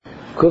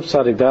Kuf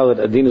Tzadik Dalet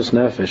Adinus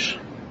Nefesh.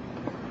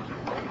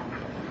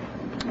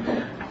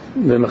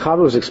 The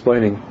Mechaber was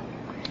explaining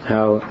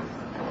how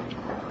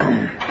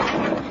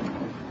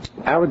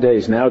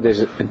nowadays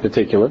in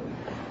particular,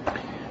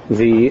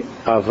 the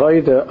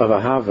avodah of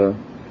ahava,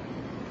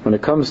 when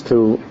it comes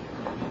to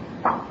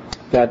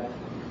that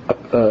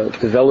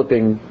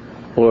developing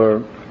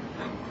or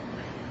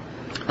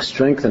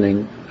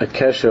strengthening a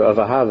kesher of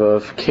ahava,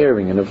 of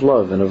caring and of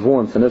love and of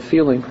warmth and of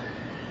feeling,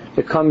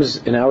 it comes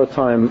in our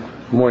time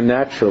more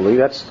naturally.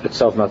 That's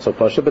itself not so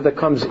pasha, but that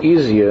comes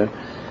easier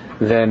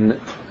than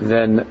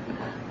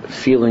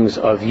feelings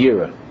of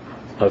yira,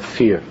 of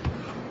fear.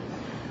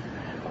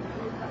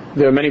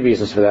 There are many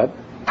reasons for that.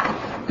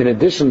 In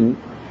addition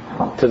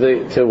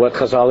to what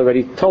Chazal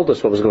already told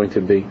us what was going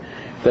to be,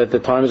 that the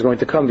time is going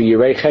to come, the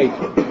Yirei Chet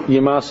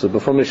Yimasu,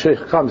 before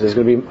Mashiach comes, there's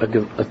going to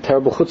be a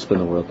terrible chutzpah in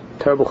the world.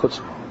 Terrible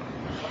chutzpah.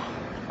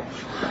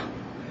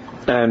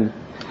 And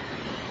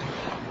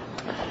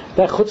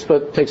that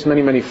chutzpah takes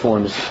many, many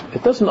forms.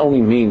 It doesn't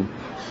only mean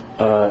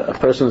a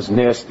person's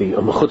nasty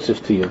or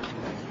mechutziv to you.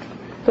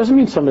 It doesn't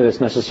mean somebody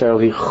that's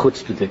necessarily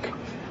chutzpahdik.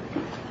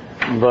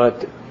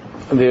 But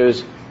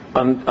there's,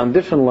 on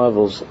different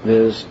levels,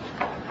 there's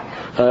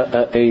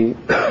a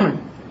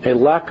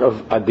lack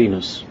of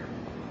adinus,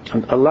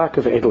 a lack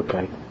of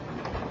edelkeit,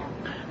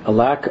 a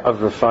lack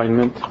of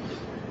refinement,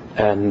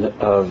 and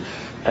a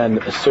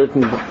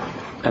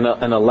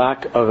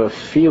lack of a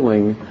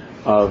feeling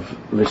of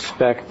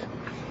respect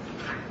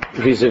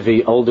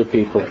vis-a-vis older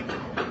people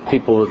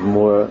with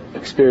more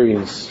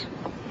experience,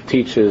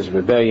 teachers,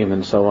 rebellion,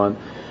 and so on.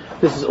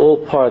 This is all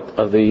part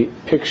of the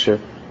picture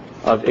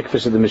of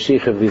Ikvus of the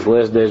Mashiach of these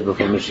last days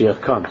before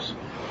Mashiach comes.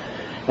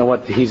 And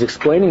what he's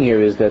explaining here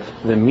is that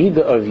the midah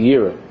of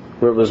Yira,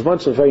 where it was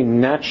once a very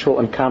natural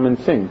and common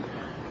thing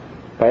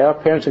by our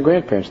parents and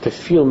grandparents to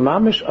feel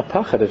mamish a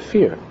pachad, of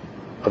fear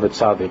of a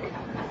tzaddik,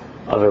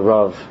 of a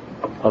rav,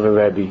 of a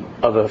rebbe,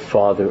 of a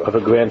father, of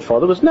a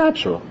grandfather, was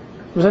natural.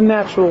 It was a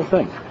natural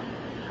thing.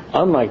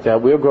 Unlike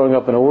that, we're growing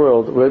up in a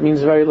world where it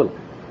means very little.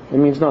 It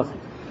means nothing.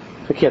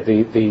 Forget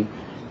the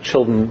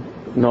children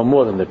know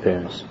more than their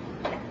parents.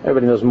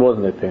 Everybody knows more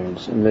than their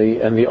parents. And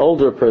the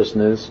older a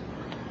person is,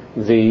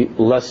 the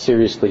less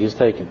seriously he's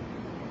taken.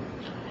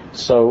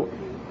 So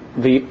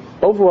the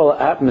overall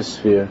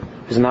atmosphere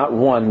is not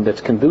one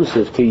that's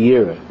conducive to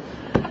yira.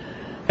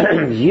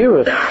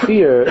 Yira,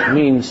 fear,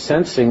 means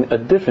sensing a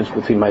difference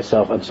between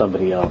myself and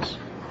somebody else.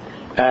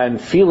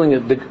 And feeling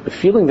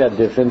that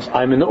difference,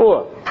 I'm in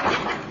awe.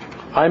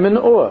 I'm in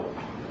awe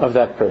of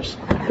that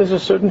person. There's a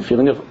certain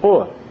feeling of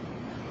awe.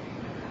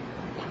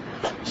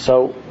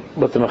 So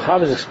what the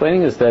Mechaber is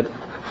explaining is that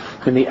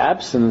in the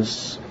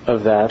absence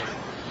of that,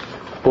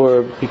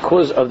 or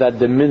because of that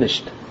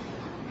diminished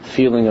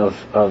feeling of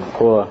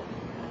awe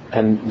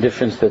and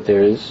difference that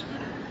there is,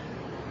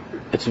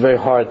 it's very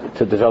hard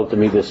to develop the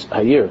midas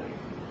hayir.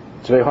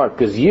 It's very hard,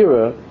 because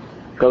yira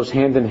goes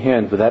hand in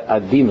hand with that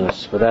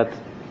adinus, with that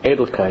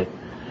edelkeit,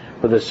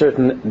 with a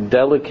certain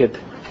delicate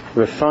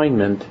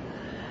refinement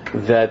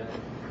that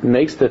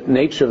makes the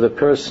nature of the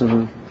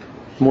person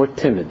more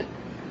timid.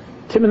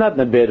 Timid not in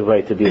a bad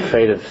way, to be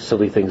afraid of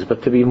silly things,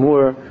 but to be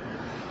more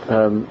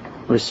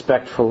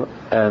respectful,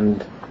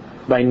 and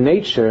by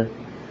nature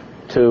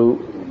to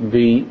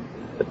be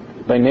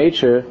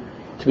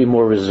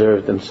more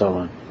reserved, and so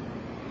on.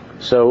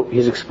 So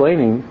he's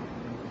explaining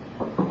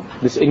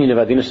this inyan of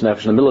adinus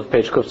nefesh in the middle of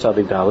page Kuf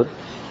Tzadik Daled.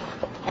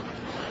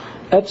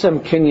 Etzem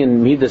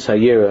kinyan midas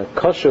hayira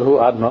koshehu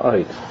ad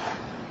ma'od.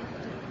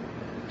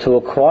 To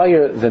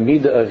acquire the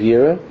midah of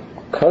yira,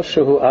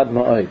 koshehu ad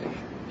ma'od.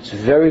 It's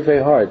very,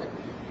 very hard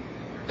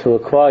to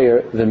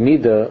acquire the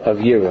midah of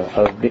yira,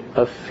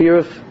 of fear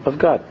of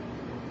God.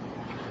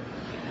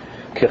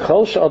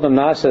 Kechol she'adam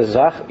nasa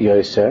zach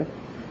yoser,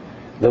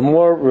 the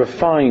more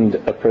refined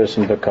a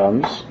person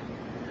becomes,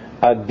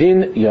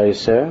 adin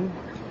yoser,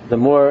 the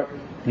more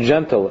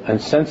gentle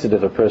and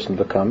sensitive a person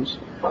becomes,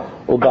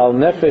 ubal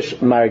nefesh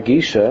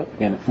margisha,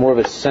 again, more of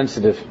a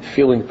sensitive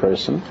feeling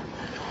person,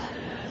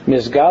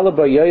 mizgala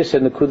ba yoser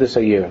nekudas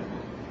hayira.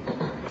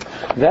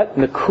 That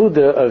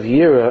nekuda of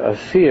yira, of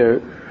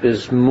fear,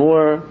 is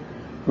more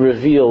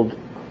revealed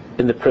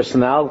in the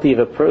personality of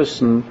a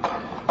person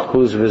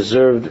who's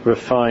reserved,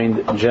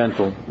 refined,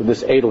 gentle, with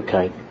this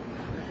edelkeit.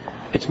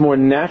 It's more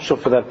natural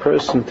for that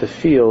person to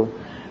feel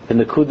the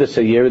nekudas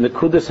hayira, the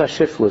nekudas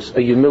hashiflus,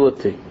 a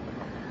humility,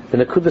 the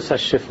nekudas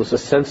hashiflus, a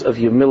sense of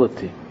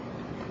humility,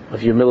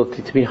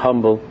 to be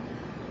humble,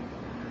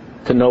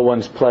 to know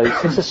one's place.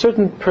 It's a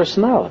certain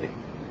personality.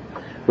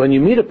 When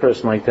you meet a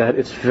person like that,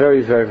 it's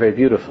very, very, very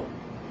beautiful.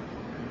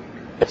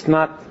 It's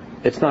not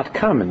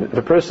common. If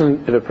a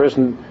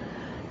person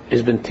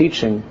has been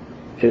teaching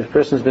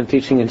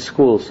in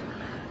schools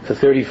for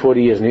 30,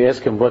 40 years, and you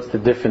ask him what's the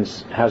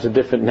difference, how's it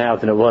different now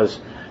than it was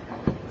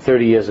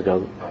 30 years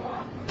ago,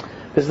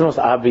 this is the most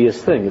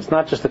obvious thing. It's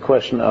not just a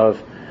question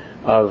of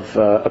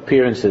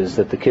appearances,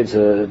 that the kids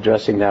are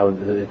dressing now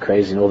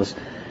crazy and all this.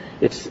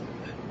 It's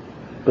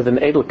with an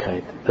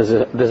edelkeit.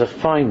 There's a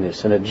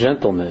fineness and a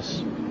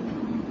gentleness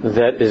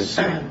that is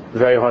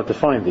very hard to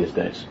find these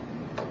days.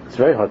 It's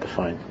very hard to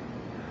find.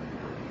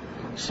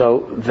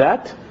 So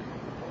that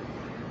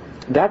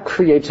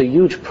creates a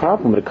huge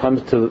problem when it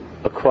comes to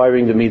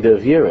acquiring the midah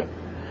of yira,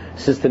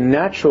 since the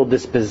natural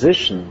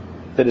disposition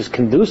that is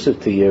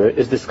conducive to yira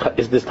is this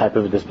type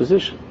of a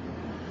disposition.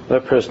 A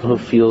person who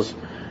feels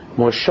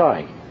more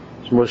shy,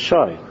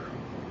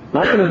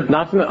 not in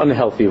an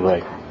unhealthy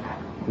way,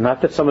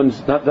 not something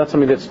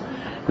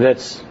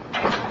that's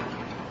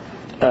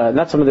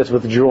not someone that's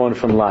withdrawn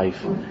from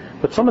life,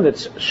 but someone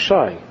that's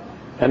shy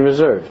and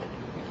reserved.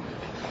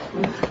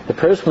 The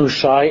person who's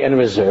shy and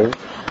reserved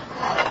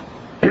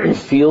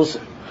feels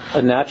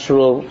a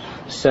natural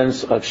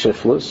sense of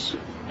shiflus,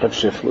 of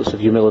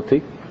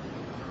humility.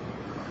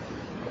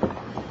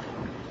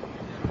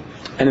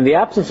 And in the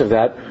absence of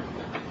that,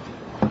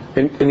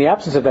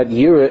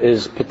 yira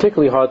is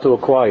particularly hard to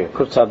acquire.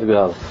 Mitzad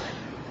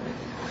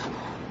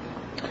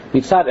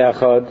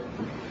echad,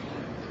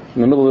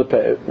 in the middle of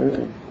the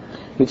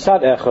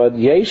Mitzad echad,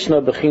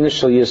 yeshna b'china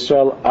shel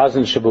Yisrael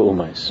azin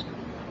shebu'umais.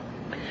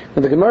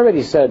 Now the Gemara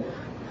already said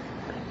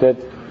that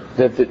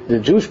the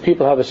Jewish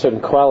people have a certain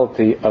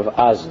quality of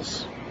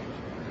azus.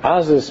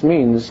 Azus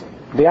means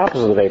the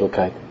opposite of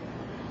edelkeit.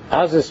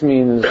 Azus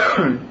means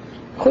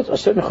a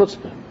certain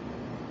chutzpah,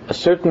 a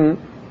certain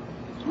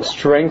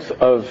strength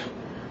of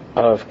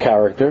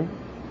character.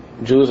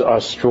 Jews are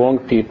strong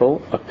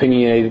people,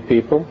 opinionated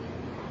people.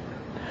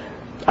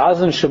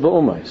 Azin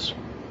shebu'umais.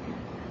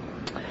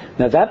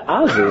 Now that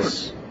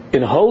azus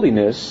in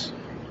holiness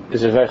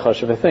is a very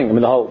chashuv thing. I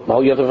mean, the whole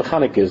Yotav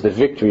Chanukah is the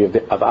victory of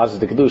azus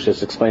the kedusha.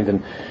 It's explained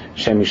in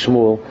Shem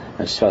Yishmuel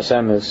and Sfas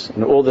Emes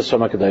and all the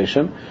Soma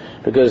Kedoshim,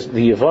 because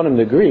the Yevonim,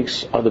 the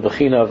Greeks, are the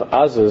bechina of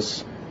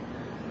azus,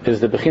 is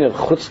the bechina of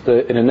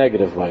chutzpah in a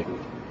negative way.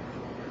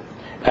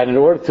 And in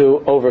order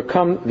to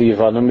overcome the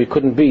Yevonim, we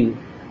couldn't be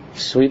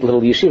sweet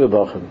little yeshiva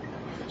bochim.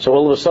 So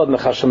all of a sudden, the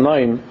Chashem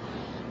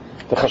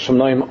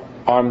Naim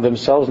armed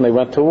themselves and they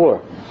went to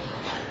war.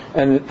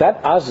 And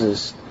that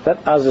azus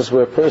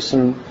where a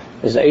person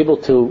is able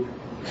to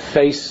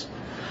face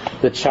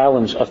the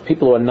challenge of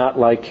people who are not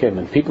like him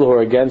and people who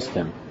are against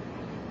him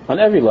on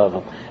every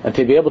level, and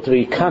to be able to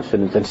be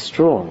confident and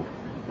strong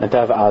and to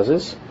have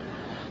azus,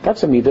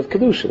 that's a midah of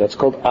kedusha. That's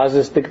called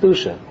azus de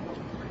kedusha.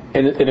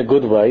 In a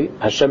good way,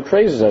 Hashem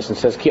praises us and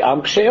says, Ki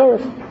am kshei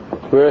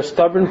oref. We're a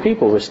stubborn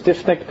people. We're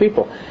stiff-necked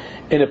people.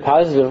 In a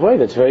positive way,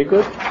 that's very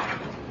good.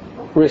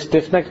 We're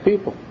stiff-necked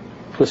people.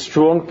 We're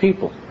strong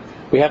people.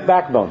 We have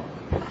backbone.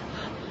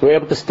 We're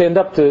able to stand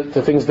up to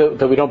things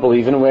that we don't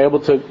believe in, and we're able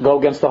to go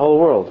against the whole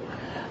world.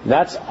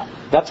 That's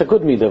a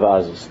good midah of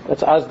azus.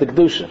 That's az de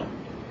kedusha.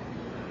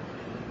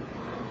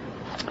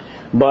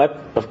 But,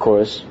 of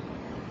course,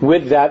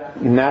 with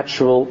that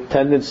natural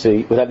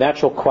tendency, with that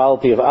natural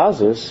quality of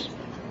azus,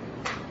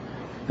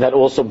 that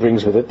also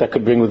brings with it, that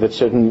could bring with it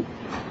certain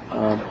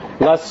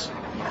less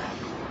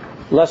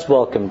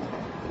welcomed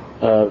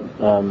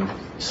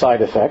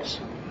side effects.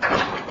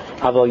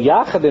 Aval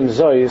yachad im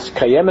zois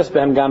kayemes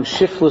behem gam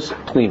shiflus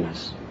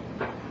pnimis.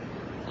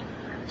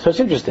 So it's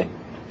interesting.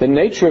 The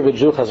nature of a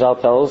Jew,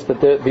 Chazal tells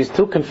that these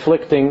two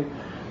conflicting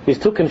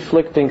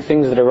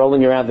things that are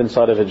rolling around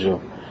inside of a Jew.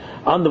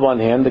 On the one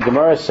hand, the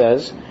Gemara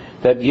says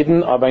that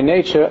Yidden are by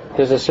nature,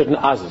 there's a certain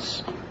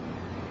azus.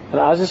 And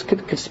azus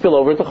could spill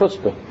over into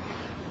chutzpah.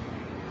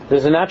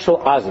 There's a natural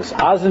azus.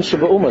 Azin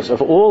shebu'umas,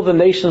 of all the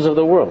nations of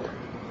the world.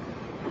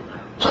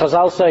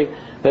 Chazal say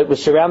that we're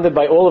surrounded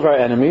by all of our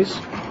enemies,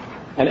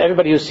 and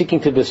everybody who's seeking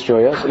to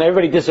destroy us, and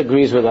everybody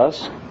disagrees with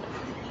us,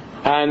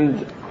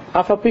 and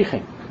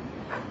afapichin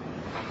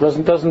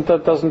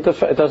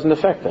doesn't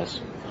affect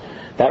us.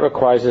 That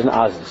requires an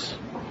azus.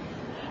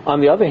 On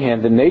the other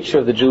hand, the nature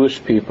of the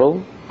Jewish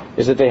people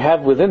is that they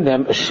have within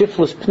them a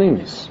shiflus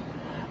pnimis,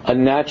 a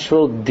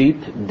natural,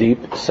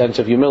 deep sense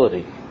of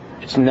humility.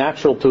 It's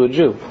natural to a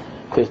Jew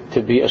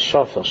to be a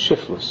shafel,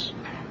 shiflus.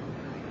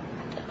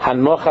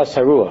 Hanmochas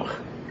haruach,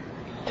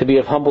 to be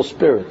of humble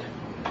spirit.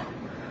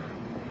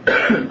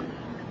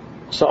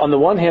 So on the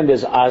one hand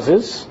there's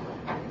azus,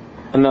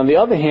 and on the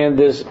other hand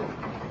there's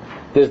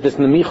this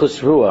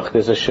nemichus ruach,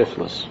 there's a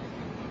shiflus.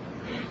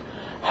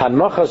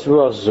 Hanmochas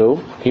ruach zu,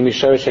 hi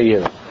misharish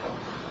hayir.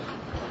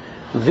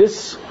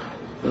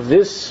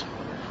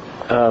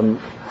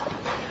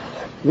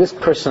 This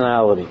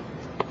personality,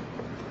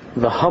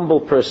 the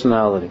humble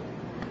personality,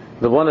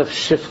 the one of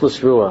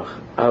shiflus ruach,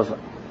 of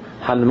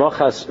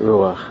hanmochas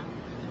ruach,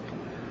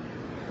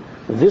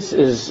 this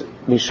is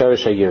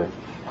misharish hayir.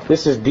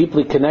 This is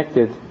deeply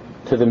connected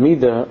to the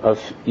midah of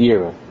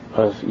yira,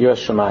 of yiras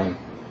shamayim,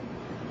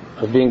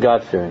 of being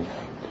God-fearing.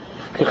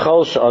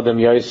 Kichol she'adam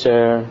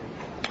yoser,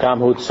 kam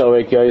hu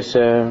tzoek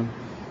yoser.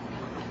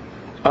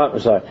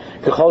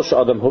 Kichol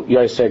she'adam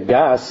yoser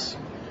gas.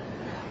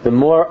 The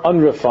more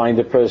unrefined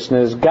a person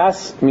is,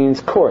 gas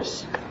means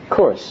coarse.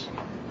 Kichol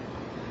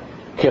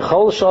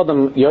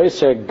she'adam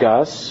yoser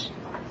gas.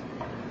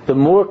 The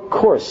more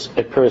coarse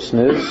a person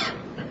is,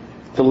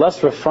 the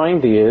less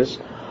refined he is.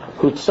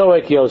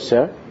 Hutzoek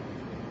yoser,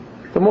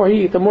 the more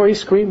he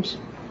screams,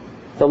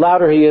 the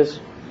louder he is.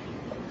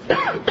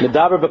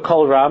 Medaber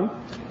b'kol ram.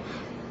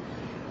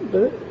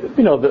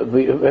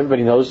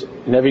 Everybody knows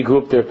in every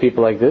group there are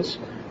people like this.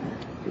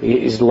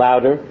 He's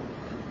louder.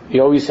 He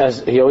always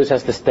has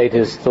to state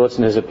his thoughts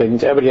and his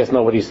opinions. Everybody has to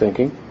know what he's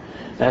thinking.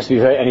 It has to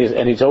be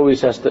and he's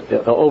always has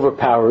to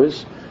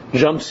overpowers,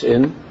 jumps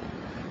in,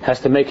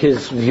 has to make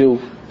his view.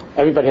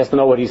 Everybody has to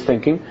know what he's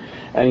thinking,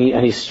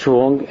 and he's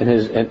strong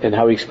in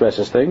how he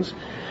expresses things.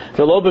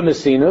 Veloba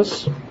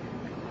mesinus,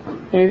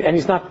 and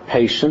he's not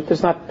patient.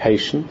 He's not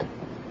patient.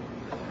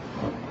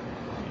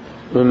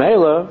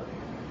 V'meila,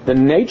 the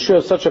nature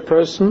of such a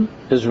person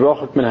is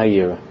rochak min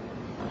hayira.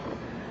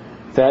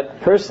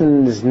 That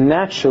person is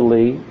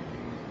naturally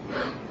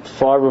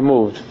far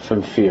removed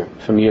from fear,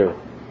 from yira,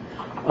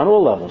 on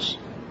all levels.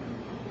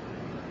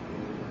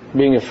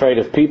 Being afraid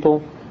of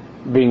people,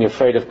 being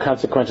afraid of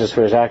consequences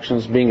for his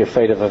actions, being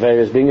afraid of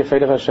averas, being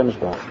afraid of Hashem's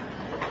wrath.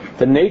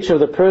 The nature of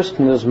the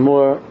person is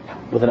more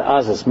with an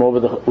azas, more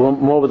with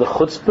a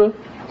chutzpah,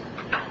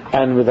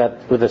 and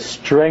with a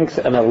strength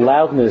and a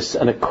loudness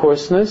and a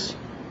coarseness.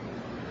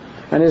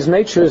 And his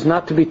nature is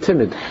not to be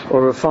timid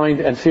or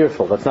refined and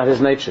fearful. That's not his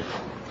nature.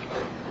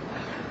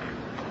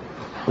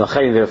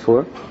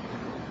 Therefore,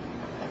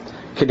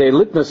 kidei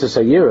litnus is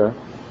a yira.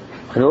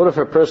 In order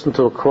for a person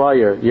to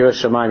acquire yira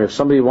shamayim, if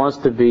somebody wants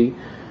to be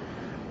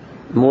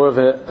more of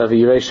a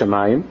yirei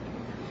shamayim,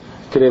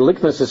 kidei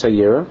litnus is a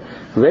yira.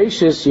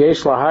 Reishis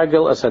yesh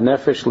lahagel as a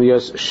nefesh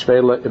lios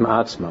shvela im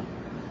atzma.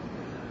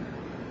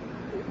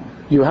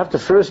 You have to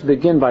first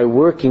begin by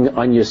working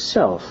on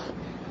yourself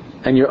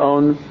and your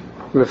own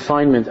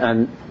refinement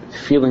and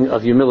feeling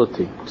of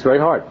humility. It's very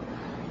hard.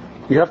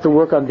 You have to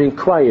work on being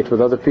quiet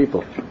with other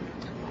people,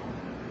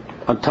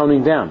 on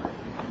toning down.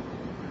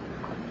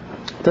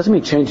 It doesn't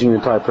mean changing your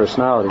entire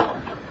personality,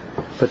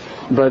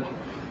 but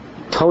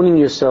toning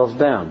yourself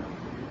down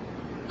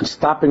and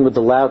stopping with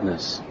the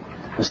loudness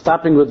and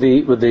stopping with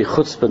the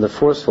chutzpah and the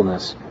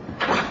forcefulness.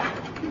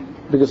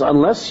 Because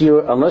unless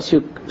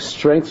you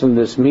strengthen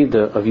this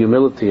midah of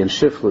humility and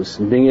shiftless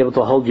and being able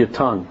to hold your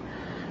tongue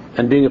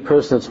and being a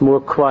person that's more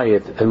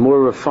quiet and more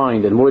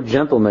refined and more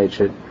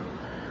gentle-natured,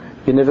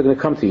 you're never going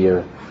to come to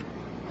yira.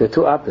 They're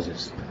two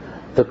opposites.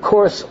 The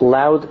coarse,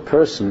 loud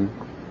person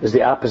is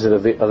the opposite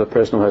of a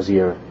person who has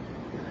yira.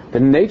 The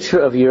nature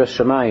of yira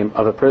shamayim,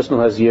 of a person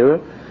who has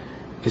yira,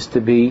 is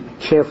to be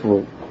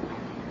careful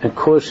and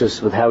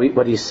cautious with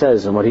what he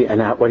says and what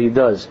he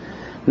does.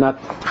 Not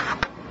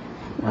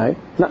right.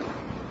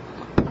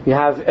 You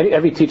have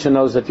every teacher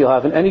knows that you'll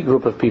have in any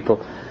group of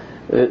people.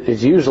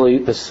 It's usually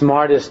the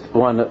smartest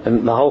one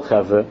in the whole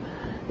chavra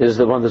is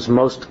the one that's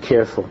most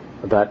careful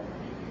about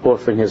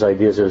offering his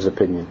ideas or his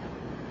opinion.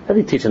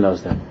 Every teacher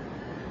knows that.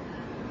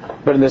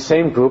 But in the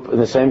same group, in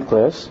the same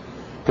class,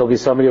 there'll be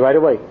somebody right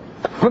away.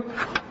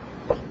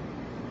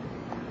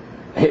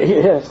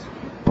 Yes.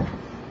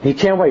 He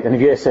can't wait. And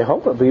if you say,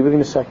 hold on, be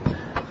within a second.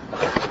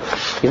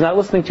 He's not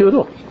listening to you at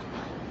all.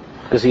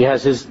 Because he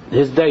has his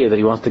day that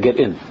he wants to get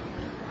in.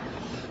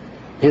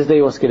 His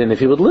day wants to get in. If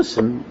he would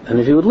listen, and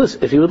if he would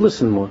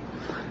listen more,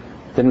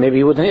 then maybe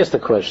he wouldn't ask the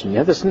question. You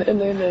have this in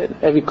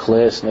every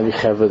class, in every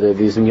chavra, there are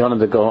these inyanim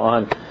that go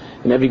on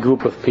in every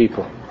group of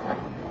people.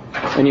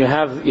 And you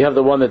have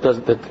the one that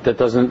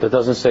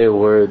doesn't say a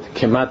word.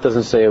 Kemat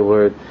doesn't say a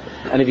word.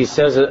 And if he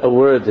says a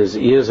word, his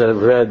ears are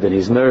red, and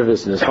he's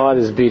nervous, and his heart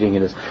is beating,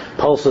 and his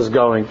pulse is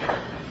going.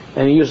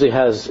 And he usually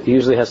has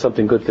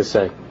something good to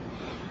say.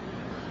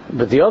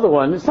 But the other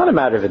one, it's not a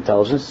matter of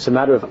intelligence; it's a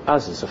matter of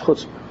azis, of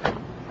chutzpah.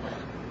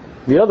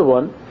 The other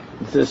one,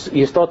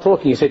 you start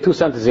talking, you say two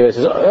sentences here. He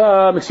says,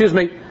 "Excuse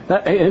me."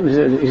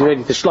 He's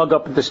ready to slug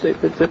up.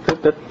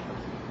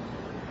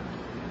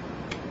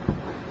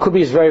 Could be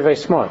he's very, very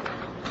smart.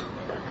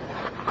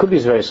 Could be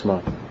he's very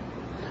smart.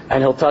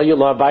 And he'll tell you,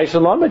 La Baish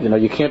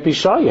Lamed, you can't be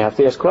shy, you have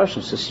to ask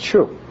questions. It's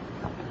true.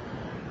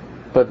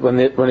 But when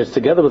it's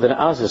together with an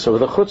azis or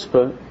with a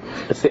chutzpah,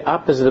 it's the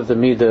opposite of the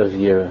midah of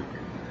yira.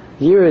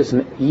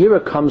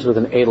 Yira comes with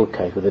an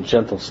edelkeit, with a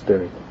gentle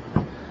spirit.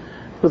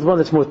 With one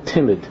that's more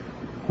timid,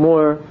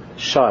 more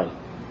shy.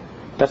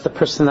 That's the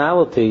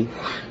personality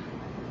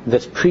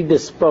that's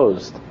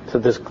predisposed to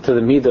the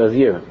midah of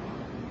yira.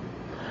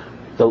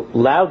 The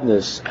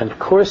loudness and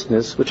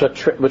coarseness, which are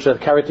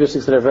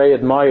characteristics that are very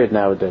admired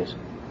nowadays.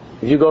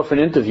 If you go for an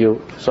interview,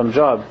 for some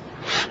job,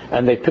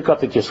 and they pick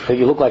up that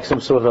you look like some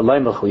sort of a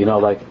lemach,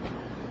 like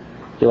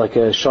you're like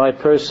a shy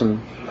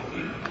person,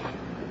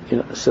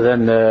 so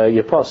then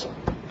you're puzzled.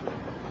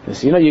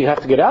 So, you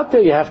have to get out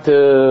there. You have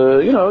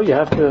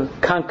to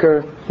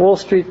conquer Wall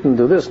Street and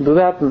do this and do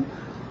that. And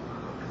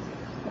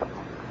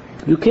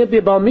you can't be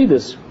a Baal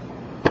Midas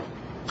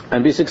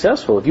and be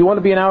successful. If you want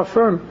to be in our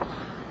firm,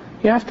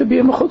 you have to be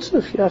a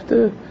mechutzef. You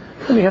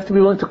have to be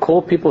willing to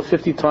call people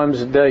 50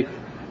 times a day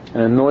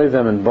and annoy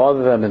them and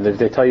bother them. And if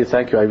they tell you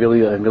thank you, I'm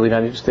really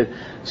not interested,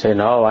 say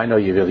no, I know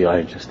you really are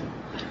interested.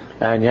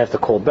 And you have to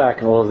call back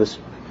and all of this.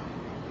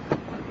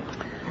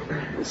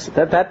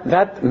 That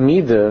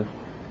midah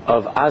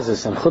of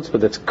azis and chutzpah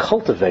that's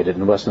cultivated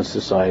in Western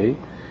society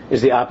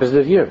is the opposite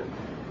of yira.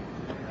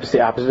 It's the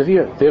opposite of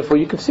yira. Therefore,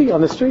 you can see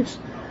on the streets,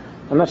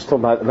 I'm not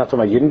talking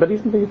about Yidden, but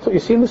even you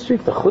see in the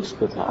street the chutzpah,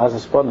 the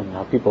azasponim,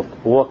 how people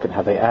walk and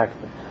how they act,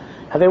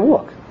 how they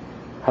walk,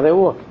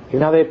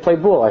 even how they play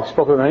ball. I've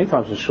spoken many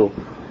times in shul.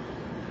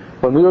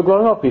 When we were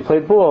growing up, we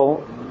played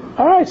ball.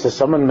 All right, so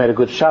someone made a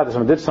good shot, or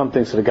someone did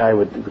something, so the guy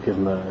would give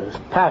him a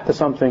pat or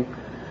something.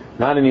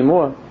 Not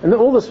anymore. And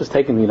all this was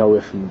taken,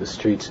 away from the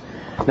streets.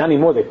 Not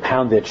anymore. They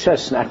pound their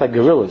chests and act like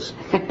gorillas,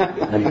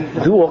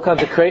 and do all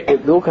kinds of crazy,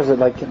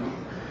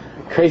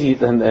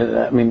 and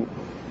I mean,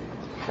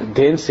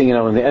 dancing,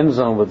 in the end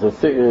zone with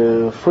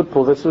the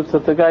football. That's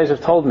what the guys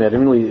have told me.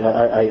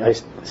 I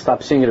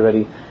stopped seeing it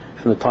already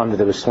from the time that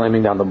they were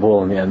slamming down the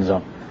ball in the end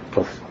zone,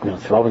 or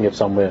throwing it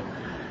somewhere.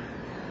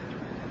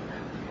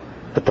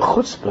 But the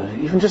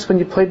chutzpah, even just when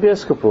you play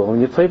basketball,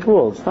 when you play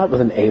ball, it's not with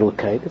an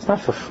edelkeit. It's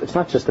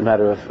not just a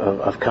matter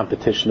of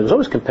competition. There's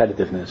always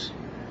competitiveness.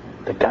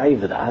 The guy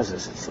with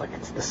Azaz, it's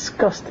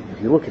disgusting. If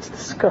you look, it's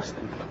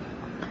disgusting.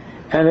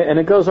 And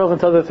it goes over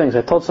into other things.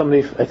 I told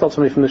somebody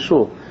from the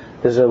shul.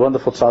 There's a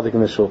wonderful tzaddik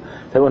in the shul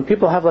that when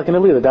people have like an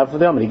aliyah, the God for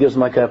the Amen, he gives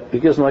them like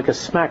a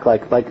smack,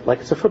 like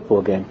it's a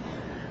football game.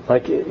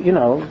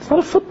 It's not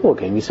a football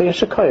game. You say a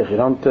shakayach.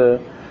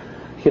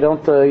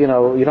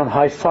 You don't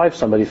high five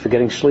somebody for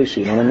getting shlishi.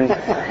 You know what I mean?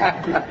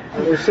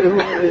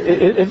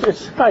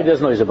 It's guy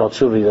doesn't know he's about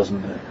tshuva. He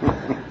doesn't.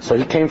 So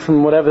he came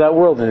from whatever that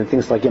world, and he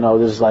thinks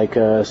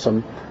there's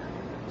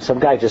some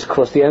guy just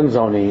crossed the end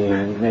zone.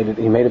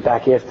 He made it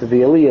back after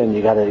the aliyah, and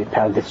you got to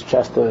pound his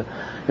chest. That's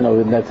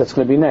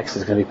going to be next.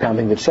 He's going to be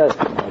pounding the chest.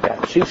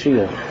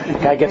 Shishi,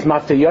 guy gets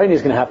mafta yoin,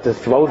 he's going to have to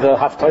throw the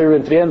haftarah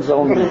into the end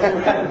zone.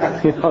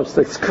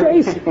 It's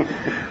crazy.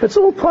 It's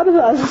all part of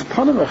it.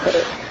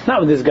 Not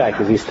with this guy,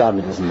 because he's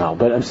starving, he doesn't know.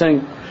 But I'm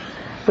saying,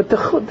 but the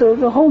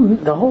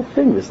whole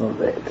thing is to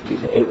be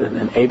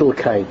an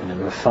edelkeit and a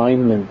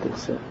refinement.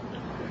 It's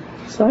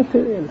not.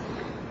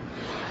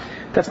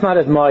 That's not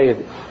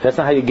admired. That's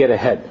not how you get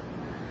ahead.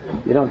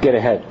 You don't get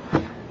ahead.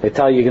 They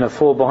tell you you're going to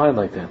fall behind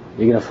like that.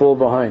 You're going to fall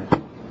behind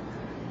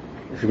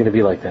if you're going to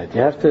be like that. You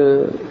have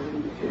to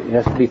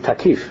be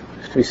takif. You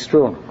have to be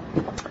strong.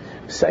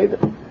 Say that.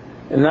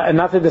 And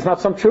not that there's not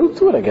some truth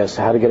to it, I guess,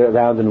 how to get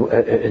around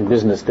in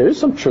business. There is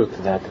some truth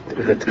to that.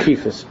 The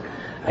takif is,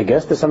 I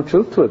guess there's some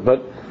truth to it.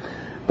 But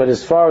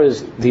as far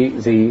as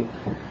the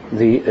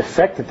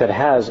effect that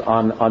has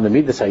on the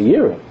midas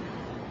hayira,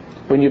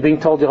 when you're being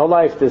told your whole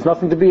life there's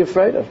nothing to be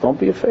afraid of, don't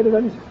be afraid of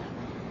anything.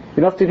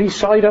 You don't have to be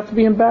shy, you don't have to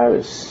be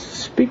embarrassed.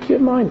 Speak your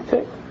mind.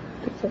 Take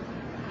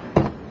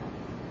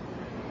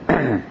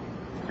that.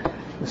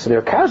 So there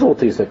are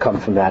casualties that come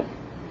from that.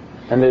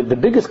 And the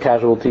biggest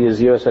casualty is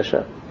Yiras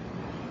Hashem.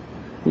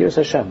 Yiras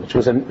Hashem,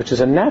 which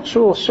is a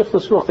natural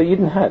shiftless ruach that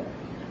Yidden had.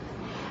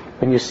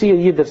 When you see a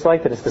Yid that's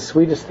like that, it's the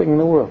sweetest thing in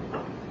the world.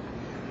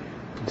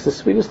 It's the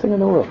sweetest thing in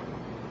the world.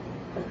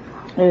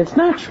 And it's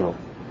natural.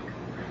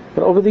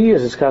 But over the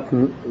years it's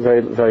gotten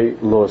very, very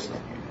lost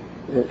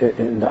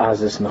in the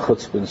azis and the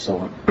chutzpah and so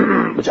on.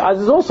 Which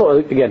azis also,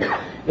 again,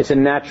 it's a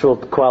natural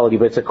quality,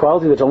 but it's a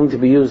quality that's only to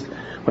be used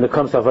when it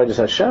comes to Avodas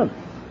Hashem.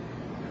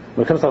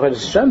 When it comes to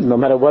Avodas Hashem, no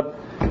matter what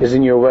is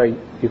in your way,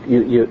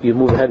 you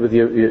move ahead with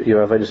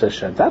your Avodas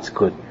Hashem. That's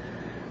good.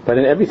 But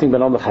in everything,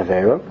 ben Amar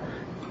Chavera,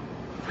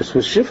 it's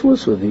with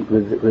shiftless, with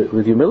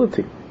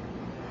humility.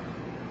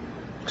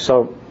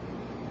 So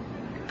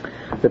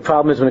the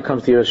problem is when it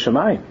comes to Yiras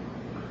Shamayim.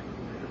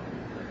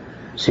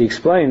 So he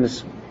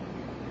explains.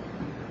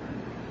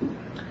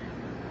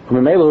 If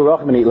you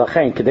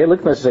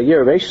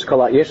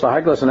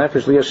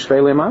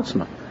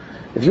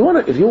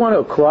want to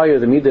acquire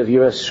the midah of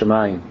Yiras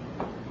Shamayim,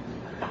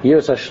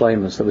 Yiras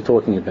Hashleimus that we're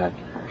talking about,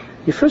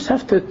 you first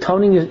have to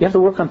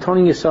work on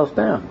toning yourself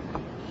down,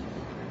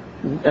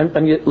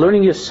 and you're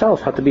learning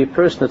yourself how to be a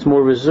person that's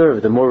more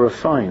reserved and more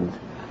refined.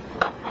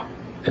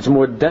 It's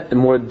more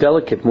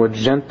delicate, more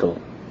gentle.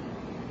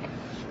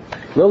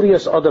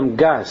 Lilias Adam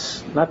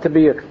Gas, not to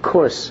be a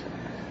coarse,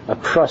 a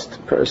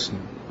prust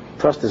person.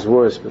 Trust is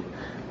worse, but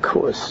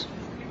coarse,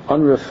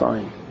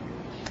 unrefined.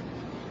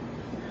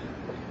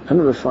 Here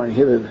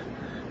the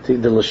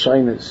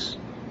lashinas,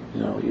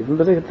 even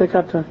but they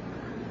got to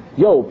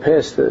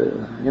past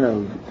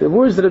the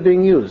words that are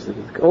being used.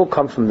 They all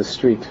come from the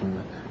street,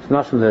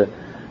 not from the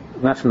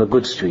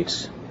good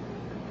streets.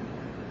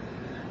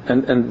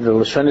 And the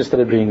lashinas that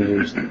are being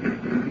used,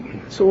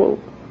 it's all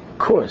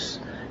coarse.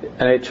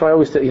 And I try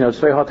always to, it's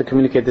very hard to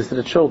communicate this to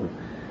the children.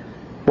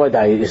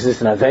 Is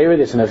this an Aveira?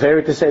 It's an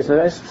Aveira to say it's not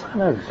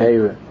an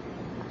Aveira.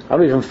 I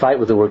don't even fight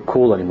with the word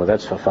cool anymore.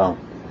 That's fafal.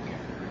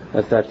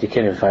 That you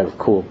can't even fight with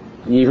cool.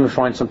 You even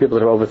find some people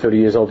that are over 30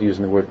 years old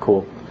using the word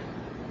cool.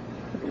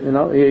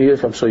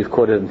 I'm sure you've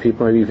quoted it in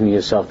people, maybe even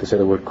yourself, to say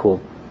the word cool.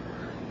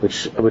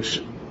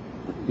 Which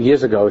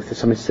years ago, if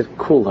somebody said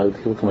cool, they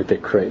look like they're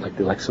crazy, like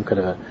they're like some kind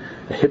of a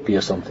hippie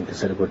or something to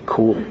say the word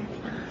cool.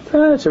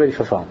 It's already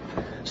fafal.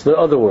 So there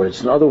are other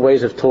words and other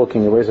ways of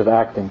talking, ways of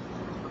acting.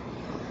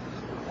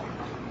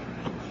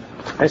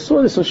 I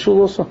saw this in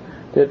shul also,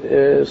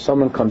 that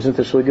someone comes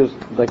into shul, gives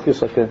like this,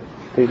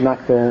 they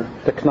knock the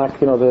knack,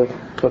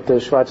 what the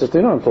Schweizers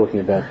do, what I'm talking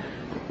about.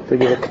 They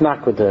give a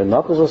knack with their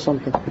knuckles or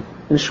something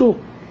in shul.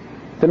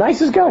 The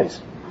nicest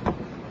guys.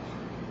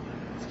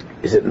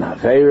 Is it not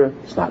Aveira?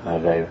 It's not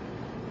Aveira.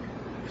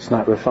 It's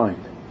not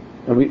refined.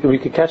 And we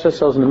could catch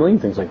ourselves in a million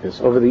things like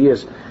this over the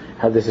years,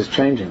 how this is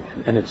changing.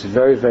 And it's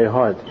very, very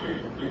hard.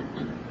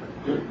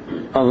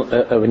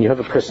 When you have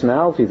a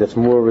personality that's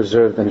more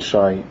reserved and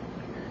shy,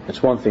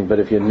 it's one thing. But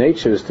if your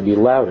nature is to be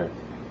louder,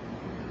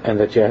 and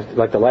that you have to,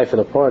 like the life of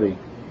the party,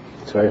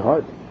 it's very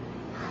hard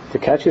to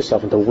catch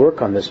yourself and to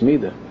work on this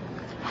midah.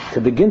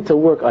 To begin to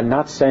work on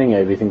not saying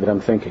everything that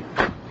I'm thinking.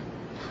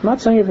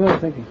 Not saying everything I'm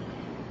thinking.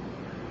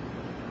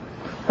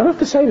 I don't have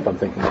to say it if I'm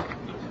thinking it.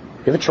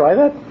 You ever try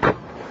that?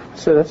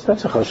 So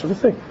that's a chashuv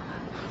thing.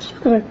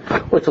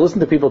 Or to listen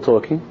to people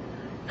talking,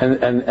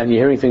 and you're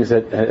hearing things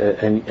that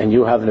and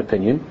you have an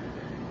opinion,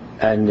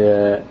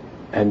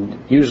 and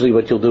usually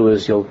what you'll do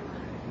is you'll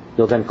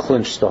then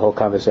clinch the whole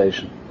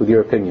conversation with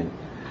your opinion.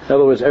 In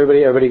other words,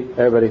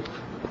 everybody.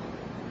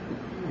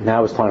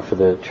 Now it's time for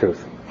the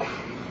truth.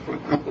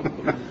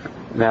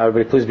 Now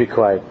everybody, please be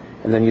quiet,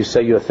 and then you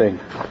say your thing.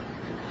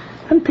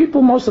 And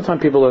most of the time,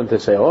 people learn to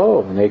say,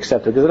 "Oh," and they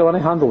accept it because they don't want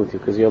to handle with you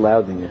because you're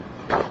loud and you.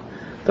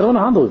 They don't want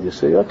to handle with you.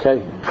 So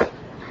okay.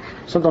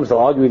 Sometimes they'll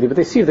argue with you, but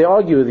they see if they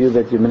argue with you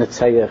that you're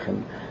minatzeich,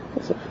 and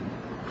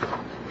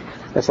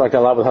that's like a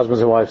lot with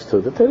husbands and wives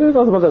too. That the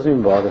other one doesn't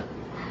even bother.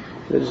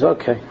 They're just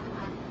okay.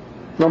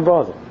 Don't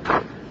bother.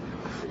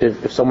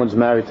 If someone's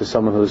married to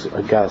someone who's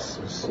a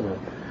gas,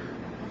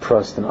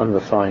 pressed and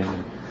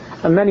unrefined,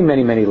 and many,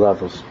 many, many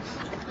levels,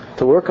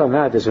 to work on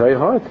that is very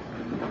hard.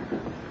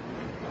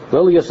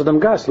 Not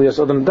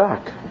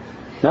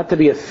to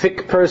be a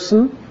thick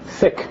person,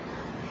 thick,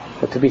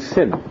 but to be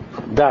thin,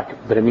 dak,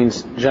 but it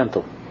means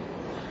gentle.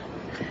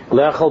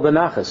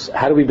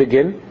 How do we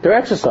begin? There are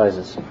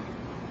exercises.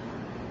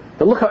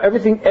 But look how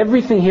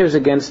everything here is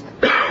against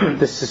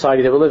this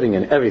society that we're living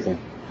in. Everything.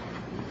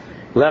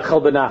 Lechal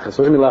benachas.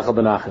 What does it mean, lechal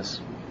benachas?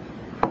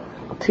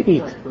 To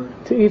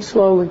eat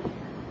slowly.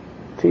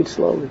 To eat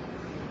slowly.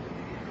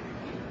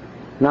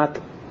 Not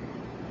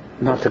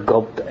to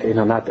gulp.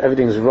 Not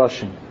everything's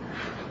rushing.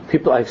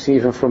 People I've seen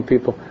even from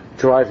people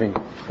driving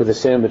with a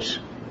sandwich,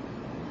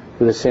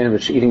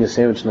 eating a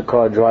sandwich in the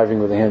car, driving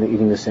with a hand,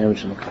 eating the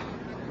sandwich in the car.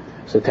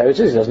 So the Torah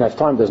says he doesn't have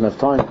time. There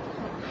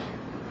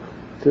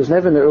was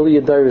never in the early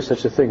Yadayr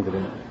such a thing.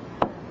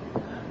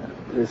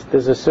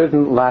 There's a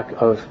certain lack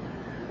of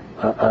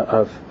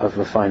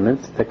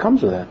refinement that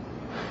comes with that.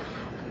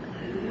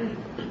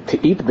 To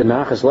eat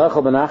benachas,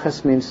 lechal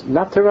benachas means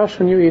not to rush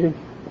when you're eating.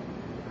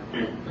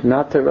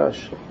 Not to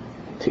rush.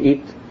 To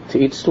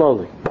eat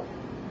slowly.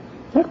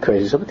 Not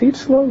crazy, but to eat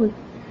slowly.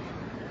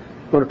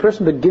 When a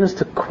person begins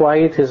to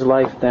quiet his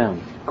life down,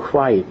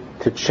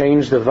 to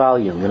change the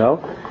volume,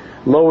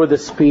 lower the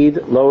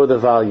speed, lower the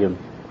volume.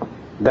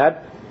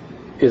 That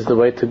is the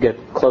way to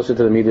get closer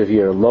to the midah of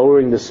year,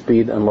 lowering the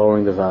speed and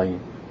lowering the volume.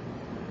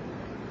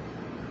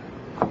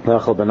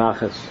 Lechal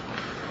benachas.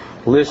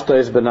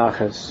 Lishtois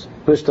benachas.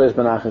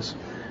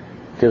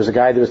 There was a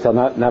guy that was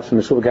telling, not from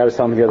the shul, a guy was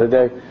telling me the other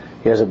day,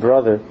 he has a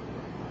brother,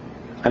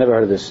 I never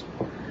heard of this,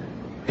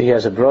 he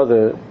has a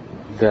brother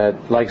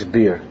that likes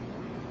beer.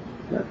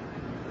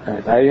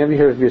 I never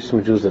hear of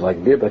some Jews that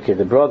like beer, but okay,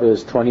 the brother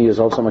is 20 years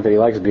old, something like that, he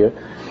likes beer.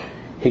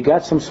 He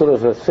got some sort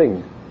of a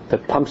thing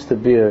that pumps the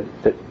beer,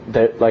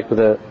 that like with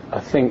a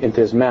thing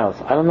into his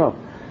mouth. I don't know.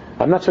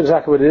 I'm not sure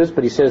exactly what it is,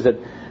 but he says that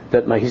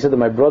he said that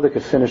my brother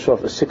could finish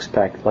off a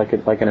 6-pack like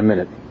in a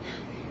minute.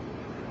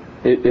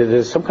 It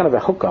is some kind of a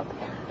hookup.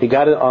 He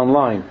got it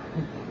online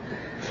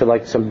for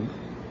like some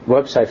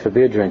website for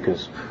beer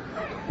drinkers.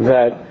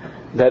 That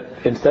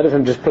instead of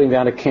him just putting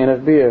down a can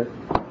of beer,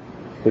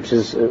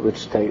 he's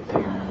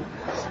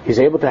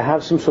able to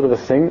have some sort of a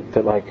thing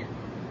that like,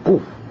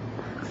 ooh.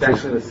 It's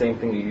actually the same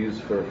thing you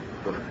use for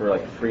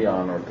like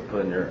Freon or to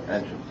put in your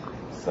engine.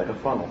 It's like a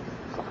funnel.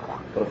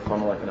 Put a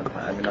funnel like in a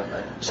pan.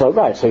 So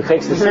he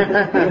takes this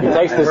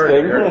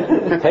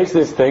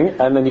thing,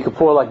 and then you can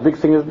pour like big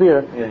thing of beer,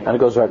 and it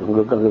goes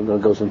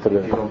into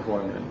the. You don't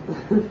pour it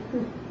in.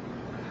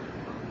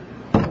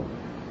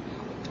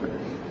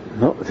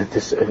 No,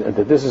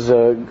 this is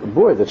a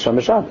boy that's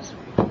Shama Shabbos.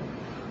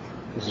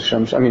 This is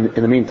Shama. I mean,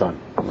 in the meantime,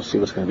 we'll see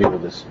what's going to be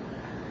with this.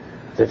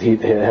 That he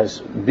has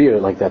beer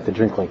like that to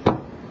drink like that.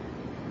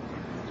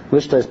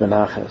 Lishtais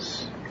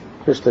benachas.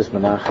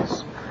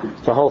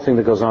 The whole thing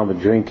that goes on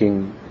with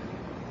drinking,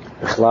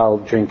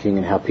 drinking,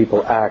 and how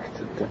people act.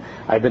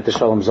 I've been to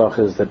Shalom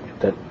Zachas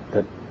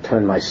that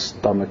turned my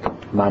stomach.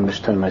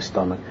 Mamish turned my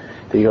stomach.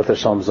 The you go to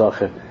Shalom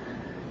Zachah.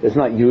 It's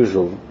not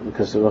usual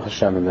because Baruch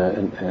Hashem,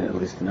 at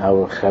least in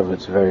our Chav,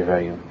 it's very,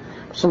 very young.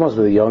 Sometimes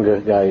with the younger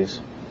guys,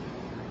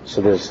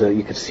 so there's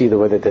you can see the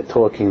way that they're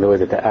talking, the way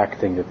that they're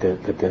acting, that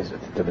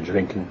they're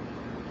drinking.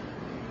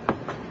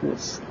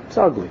 It's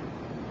ugly,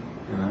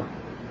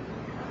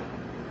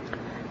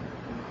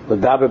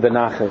 L'daber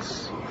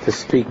benachas, to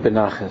speak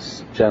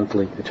benachas,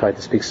 gently, to try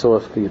to speak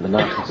softly,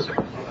 benachas.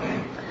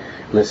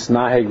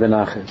 L'snaheg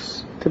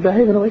benachas, to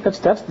behave in a way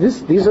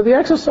these are the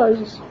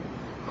exercises.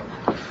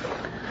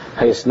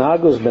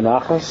 Hayasnagus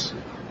benachas,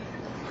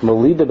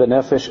 molida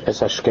benefesh es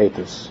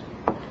hashketus.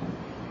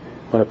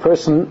 When a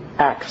person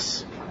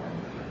acts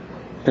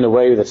in a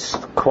way that's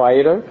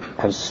quieter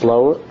and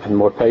slower and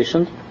more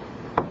patient,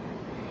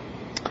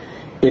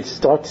 it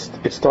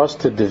starts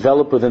to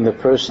develop within the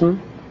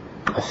person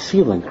a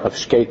feeling of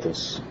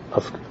shketus,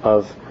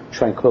 of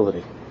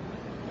tranquility.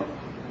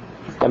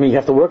 I mean, you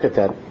have to work at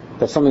that.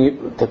 That's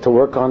something to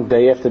work on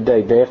day after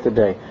day, day after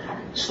day.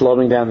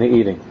 Slowing down the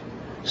eating,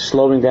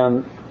 slowing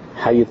down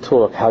how you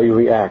talk, how you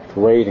react,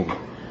 waiting,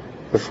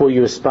 before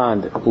you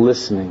respond,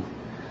 listening,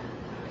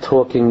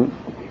 talking,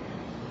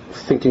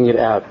 thinking it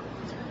out.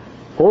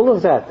 All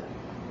of that,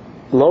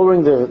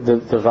 lowering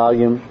the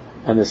volume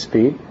and the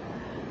speed,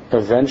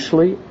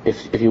 eventually,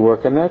 if you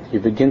work on that, you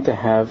begin to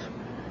have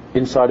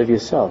inside of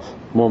yourself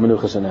more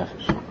menuchas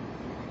nefesh.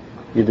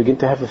 You begin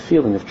to have a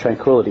feeling of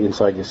tranquility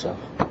inside yourself.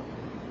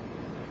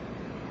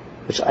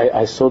 Which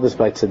I saw this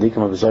by tzaddikim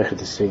of Zeicher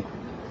to see.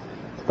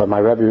 By my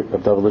Rebbe,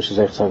 Reb David Lush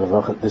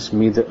Zeicher, this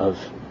midah of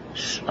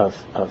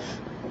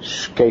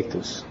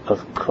shketus,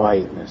 of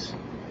quietness,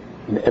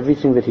 in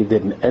everything that he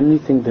did, in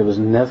anything, there was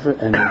never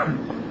any.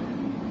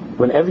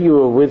 Whenever you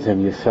were with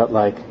him, you felt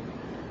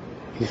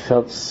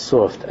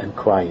soft and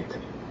quiet.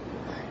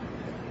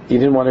 You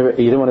didn't want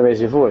to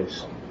raise your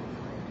voice,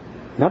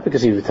 not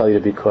because he would tell you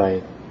to be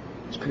quiet.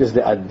 It's because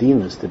the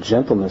adinus, the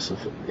gentleness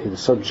of it. He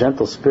was so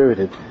gentle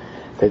spirited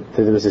that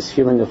there was this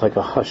feeling of like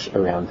a hush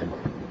around him.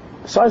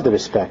 Besides the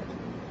respect,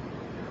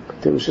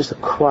 but there was just a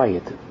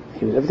quiet.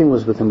 Everything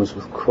was with him was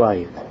with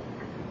quiet.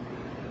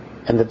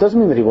 And that doesn't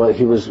mean that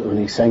he was when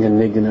he sang a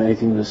nigun or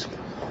anything, was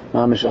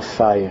mamish of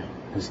fire.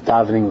 His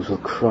davening was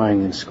with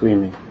crying and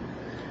screaming.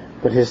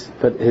 But his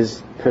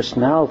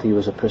personality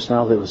was a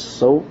personality that was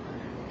so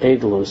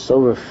edel, it was so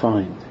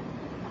refined,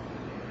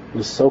 it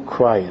was so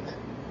quiet.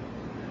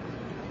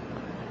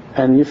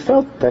 And you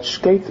felt that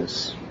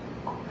shketus.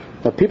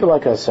 Now people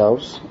like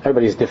ourselves,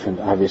 everybody's different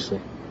obviously,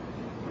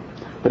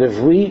 but if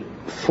we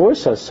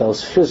force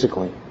ourselves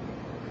physically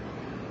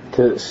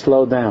to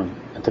slow down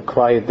and to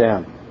quiet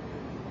down,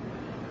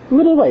 in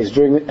little ways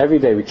every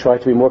day we try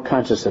to be more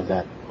conscious of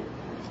that,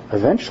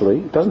 eventually,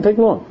 it doesn't take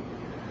long,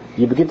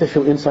 you begin to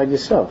feel inside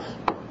yourself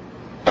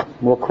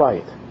more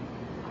quiet.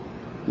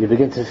 You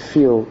begin to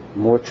feel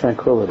more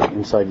tranquility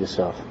inside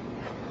yourself.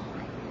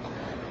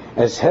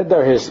 As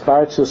hedar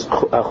hispartzus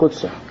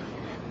achutza,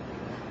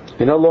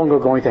 you're no longer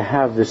going to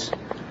have this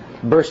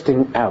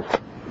bursting out,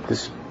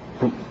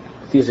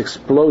 these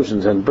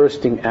explosions and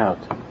bursting out.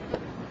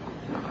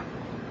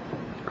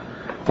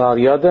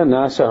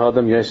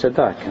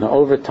 And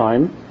over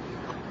time,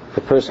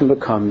 the person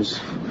becomes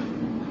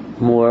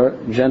more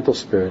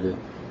gentle-spirited.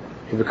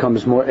 He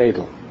becomes more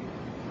edel.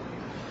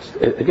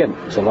 Again,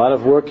 it's a lot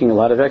of working, a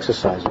lot of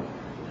exercising.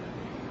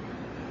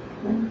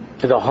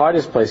 The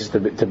hardest places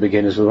to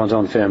begin is with one's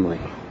own family,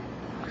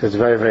 because it's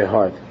very, very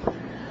hard.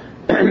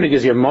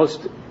 Because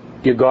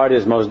your guard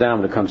is most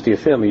down when it comes to your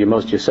family. You're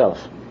most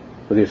yourself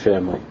with your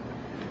family,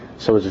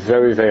 so it's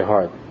very, very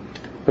hard.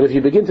 But if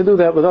you begin to do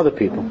that with other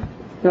people,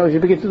 if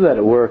you begin to do that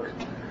at work,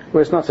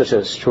 where it's not such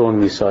a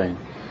strong sign,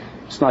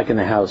 it's not like in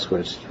the house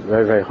where it's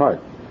very, very hard.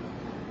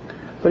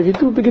 But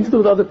if you begin to do it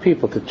with other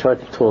people, to try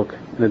to talk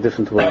in a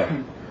different way,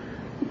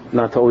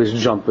 not to always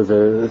jump with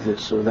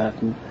this or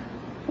that, and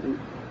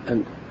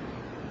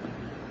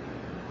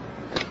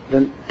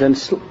then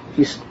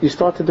you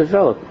start to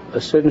develop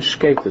a certain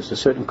shketus, a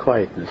certain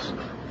quietness.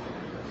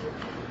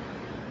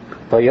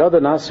 When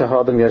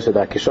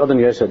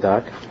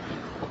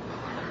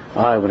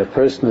a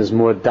person is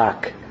more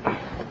dak,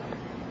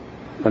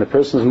 when a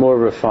person is more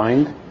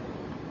refined,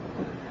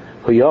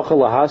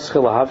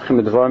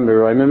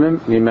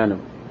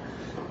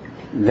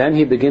 then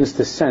he begins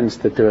to sense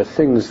that there are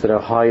things that are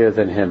higher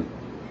than him,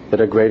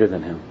 that are greater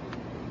than him.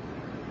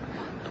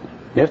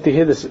 You have to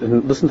hear this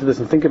and listen to this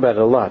and think about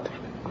it a lot.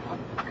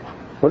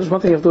 What does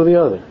one thing have to do with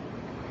the other?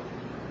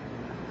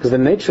 Because the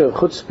nature of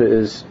chutzpah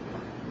is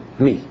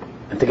me,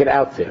 and to get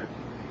out there.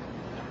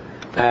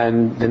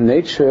 And the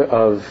nature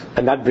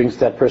and that brings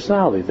that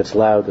personality that's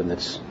loud and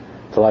that's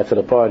the life of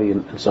the party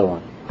and so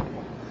on.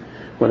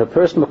 When a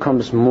person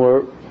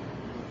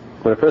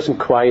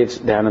quiets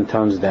down and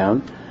tones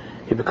down,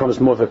 he becomes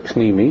more of a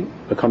pnimi,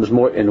 becomes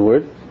more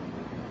inward.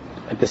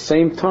 At the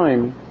same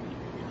time,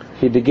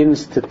 he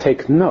begins to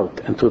take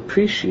note and to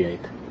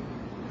appreciate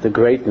the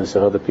greatness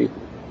of other people.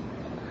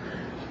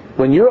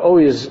 When you're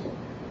always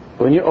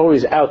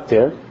out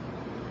there,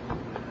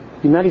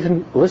 you're not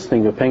even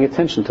listening or paying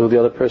attention to who the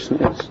other person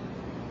is.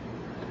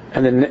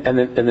 And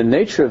the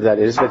nature of that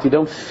is that you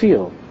don't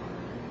feel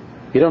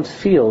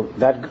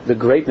that the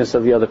greatness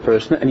of the other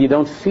person, and you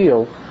don't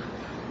feel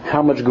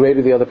how much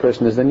greater the other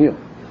person is than you.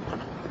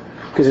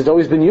 Because it's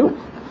always been you.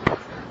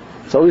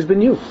 It's always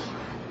been you.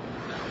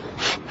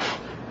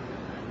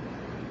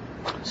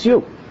 It's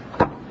you.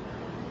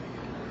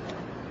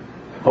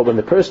 But when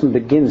the person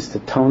begins to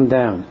tone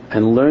down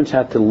and learns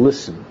how to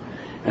listen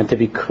and to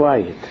be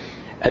quiet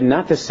and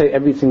not to say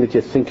everything that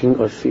you're thinking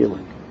or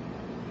feeling,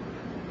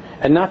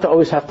 and not to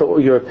always have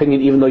your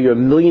opinion even though you're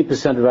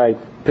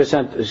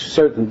 1,000,000%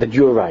 certain that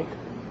you're right.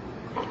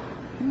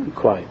 Be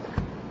quiet.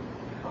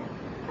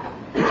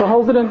 To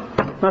hold it in,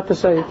 not to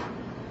say it.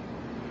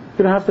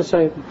 You don't have to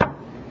say it.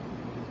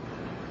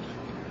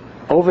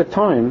 over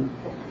time,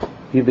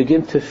 you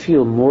begin to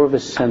feel more of a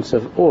sense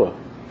of awe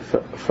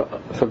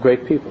for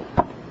great people.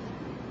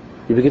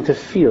 You begin to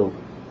feel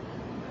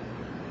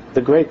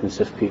the greatness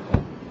of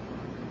people,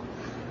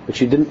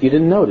 which you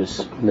didn't notice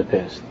in the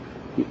past,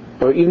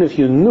 or even if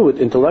you knew it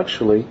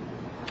intellectually,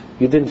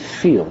 you didn't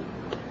feel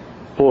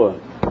awe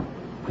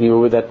when you were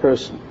with that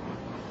person,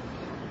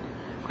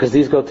 because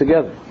these go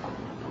together.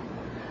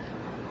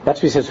 That's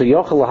what he says. So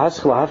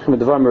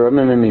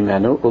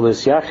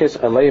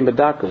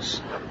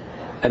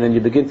and then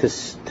you begin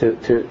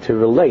to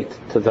relate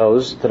to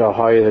those that are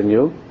higher than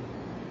you,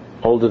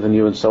 older than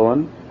you, and so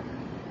on,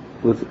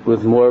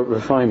 with more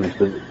refinement,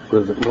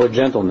 with more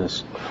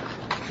gentleness.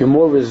 You're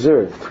more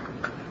reserved.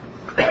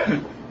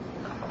 I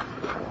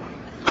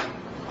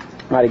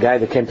had a guy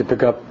that came to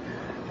pick up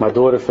my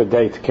daughter for a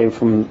date. Came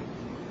from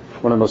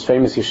one of the most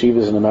famous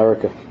yeshivas in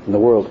America, in the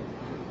world,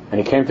 and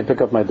he came to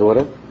pick up my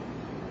daughter.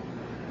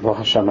 Baruch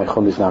Hashem, my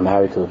chum is now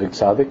married to a big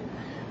tzaddik,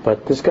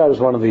 but this guy was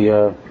one of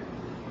the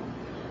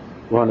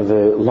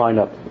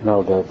lineup,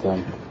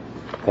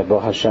 that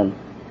Baruch Hashem,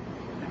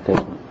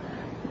 that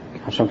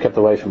Hashem kept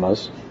away from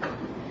us,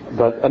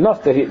 but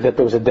enough that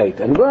there was a date.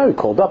 And we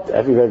called up to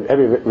every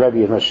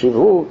Rebbe in Hashiva.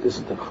 Oh, this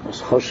is the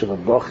most choshev of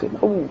Bachin.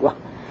 Oh,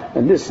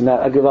 and this and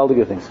that. I give all the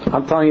good things.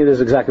 I'm telling you, this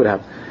is exactly what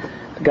happened.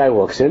 The guy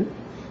walks in.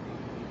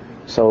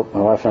 So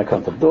my wife and I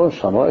come to the door.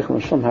 Shalom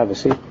Aleichem. Shalom, have a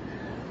seat.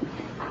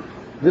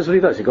 This is what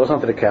he does. He goes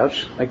onto the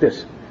couch like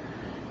this.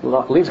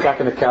 Leans back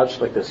on the couch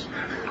like this.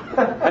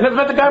 I never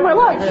met the guy in my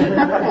life.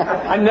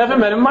 I never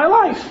met him in my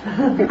life.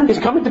 He's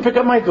coming to pick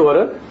up my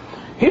daughter.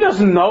 He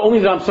doesn't know only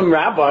that I'm some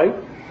rabbi,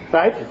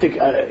 right? I think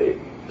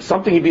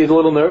something he'd be a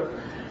little nervous.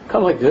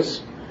 Come like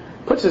this,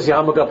 puts his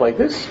yarmulke up like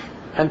this,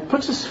 and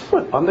puts his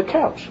foot on the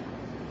couch,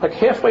 like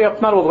halfway up,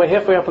 not all the way,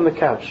 halfway up on the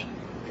couch.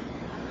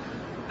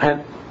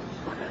 And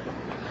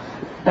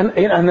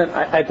then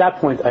at that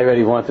point, I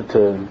already wanted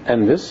to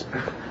end this.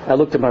 I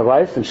looked at my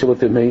wife, and she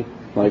looked at me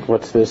like,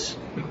 "What's this?"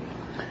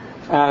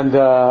 And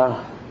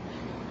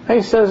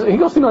he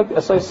goes to me like,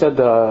 as I said,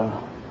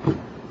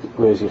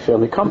 "Where does your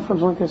family come from?"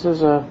 Something. He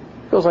says,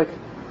 he goes like,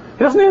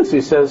 he doesn't answer.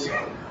 He says,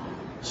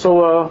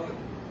 "So,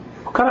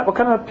 what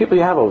kind of people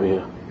you have over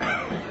here?"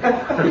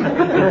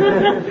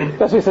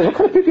 That's what he says. "What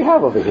kind of people you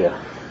have over here?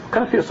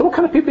 What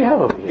kind of people you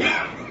have over here?"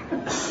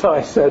 So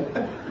I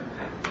said,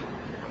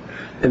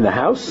 "In the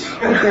house,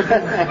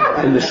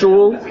 in the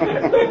shul,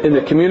 in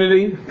the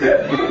community,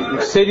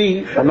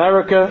 city,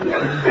 America."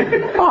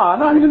 "Ah,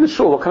 no, I mean in the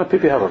shul. What kind of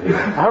people you have over here?"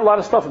 "I heard a lot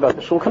of stuff about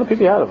the shul. What kind of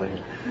people you have over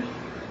here?"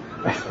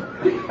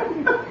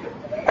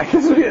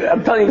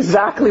 I'm telling you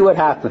exactly what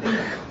happened.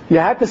 You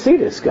had to see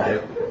this guy.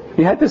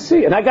 You had to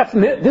see. And I got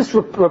this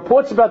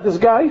reports about this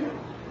guy,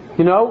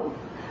 with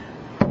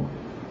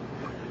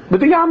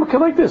the yarmulke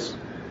like this.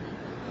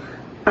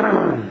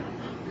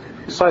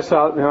 So I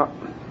said,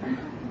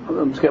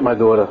 let's get my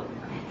daughter.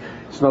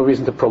 There's no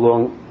reason to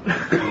prolong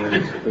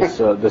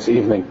this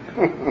evening.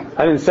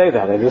 I didn't say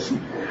that. I just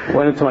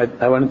went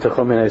into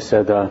Chum and I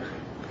said,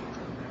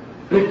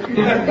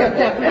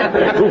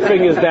 2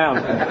 fingers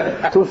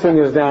down. 2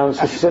 fingers down.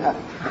 So she said,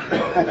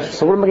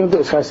 "So what am I going to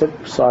do?" So I said,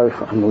 "Sorry."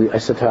 I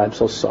said to her, "I'm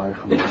so sorry.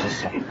 I'm so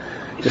sorry.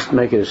 Just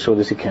make it as short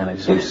as you can.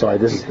 I'm sorry.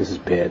 This is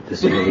bad.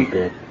 This is really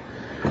bad."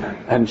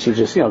 And she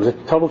just, it was a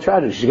total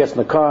tragedy. She gets in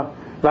the car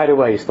right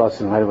away. He starts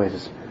in right away. He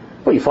says,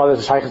 "What, your father's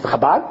a shaykhis to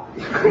Chabad?"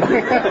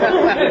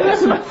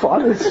 This is my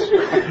father's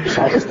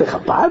shaykhis to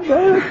Chabad,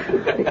 man.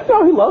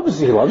 He loves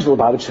the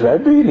Lubavitch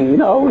Rebbe, and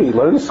he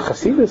learns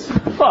Chassidus.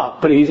 Oh,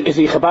 but is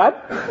he Chabad?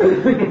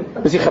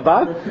 Is he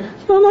Chabad?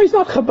 No, he's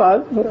not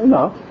Chabad.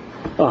 No.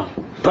 Oh,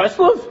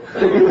 Breslov?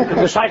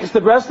 The shaykhis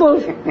to Breslov?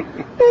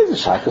 He's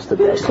a shaykhis to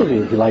Breslov.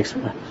 He likes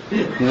me.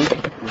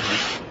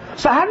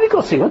 So how did he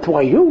go? So he went to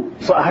YU.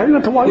 So how did he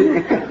go to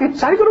YU?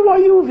 So how did he go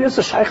to YU? There's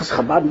a shaykhis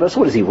Chabad.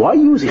 What is he?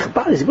 YU? Is he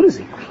Chabad? What is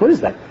he? What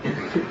is that?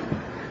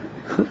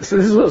 So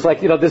this was like,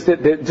 this,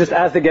 just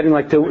as they're getting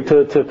like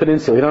to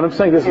Peninsula. You know what I'm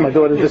saying? This is my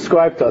daughter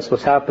described to us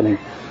what's happening.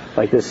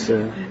 Like this.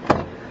 You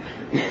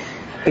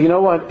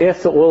know what?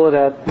 After all of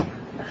that,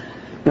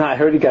 I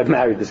heard he got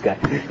married, this guy.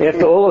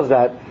 After all of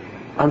that,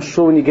 I'm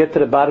sure when you get to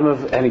the bottom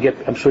of,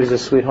 I'm sure he's a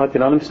sweetheart. You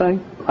know what I'm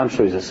saying? I'm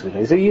sure he's a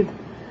sweetheart. He's a Yid.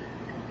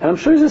 And I'm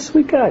sure he's a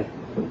sweet guy.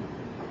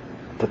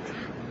 But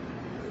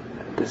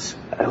there's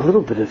a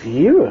little bit of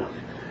yira,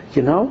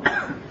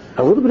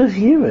 a little bit of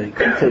yira.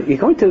 You're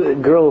going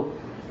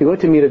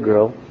to meet a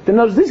girl. Then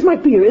these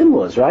might be your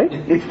in-laws, right?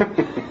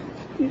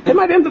 They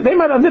might end up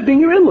being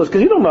your in-laws,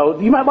 because you don't know.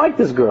 You might like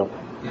this girl.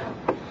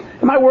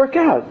 It might work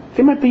out.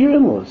 They might be your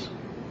in-laws.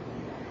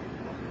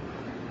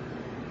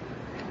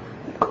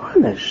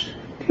 Gosh,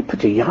 you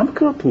put your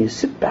yarmulke up and you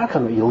sit back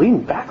you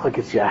lean back like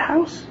it's your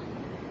house.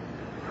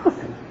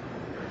 Nothing.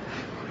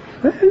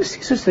 I didn't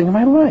see such thing in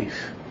my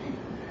life.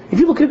 If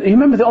you you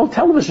remember the old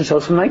television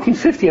shows from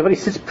 1950, everybody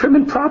sits prim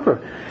and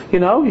proper. You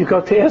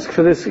go to ask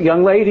for this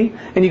young lady,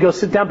 and you go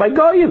sit down by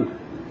Goyim,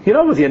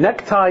 with your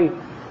necktie,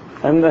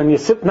 and you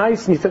sit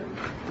nice, and you sit.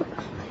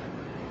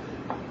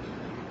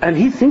 And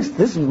he thinks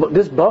this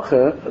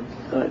bacher,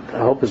 I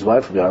hope his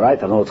wife will be all right.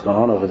 I don't know what's going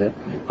on over there.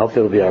 I hope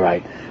it'll be all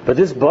right. But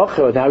this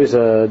Bocher, now he's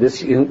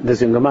this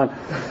younger man.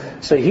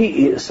 So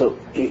he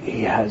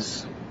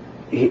has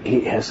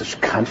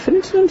such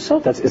confidence in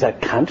himself. Is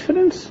that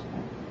confidence?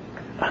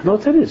 I don't know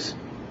what that is.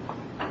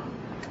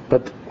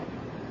 But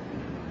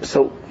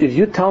so if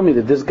you tell me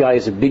that this guy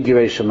is a big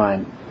Yirei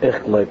Shamayim,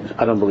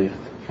 I don't believe it.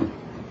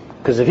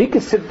 Because if he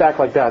could sit back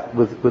like that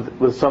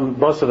with some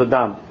boss of a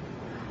dam,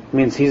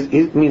 means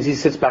he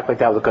sits back like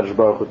that with the Kadosh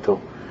Baruch Hu too.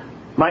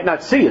 Might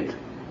not see it,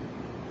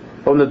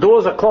 but when the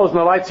doors are closed and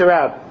the lights are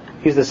out,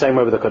 he's the same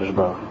way with the Kadosh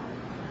Baruch Hu.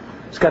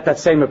 He's got that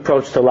same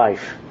approach to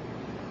life.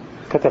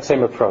 He's got that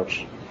same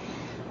approach.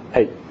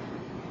 Hey,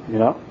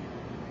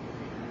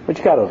 what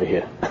you got over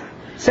here?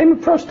 Same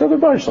approach to the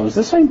Baruch Hu. It's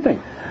the same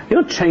thing. You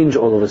don't change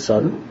all of a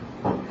sudden.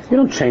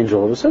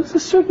 It's a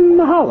certain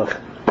mahalach.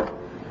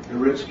 A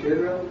rich kid,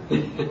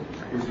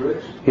 who's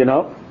rich?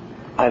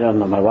 I don't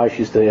know. My wife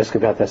used to ask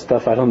about that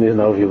stuff. I don't even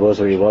know if he was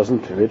or he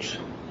wasn't rich.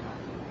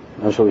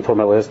 I'm sure we talked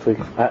about last week.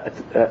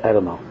 I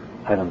don't know.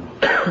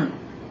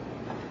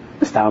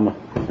 Nistama.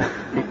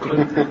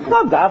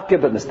 Not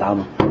davke, but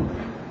nistama.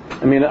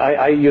 I mean,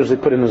 I usually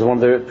put in as one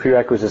of the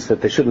prerequisites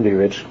that they shouldn't be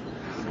rich.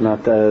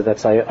 Not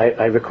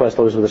I request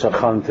always with the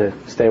shachan to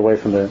stay away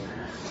from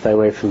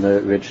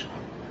the rich.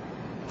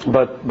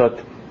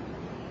 But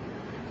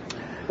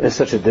there's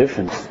such a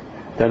difference.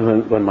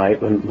 Then when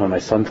my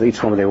son,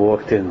 each one when they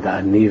walked in, the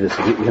anivas,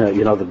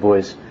 the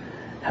boys,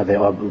 how they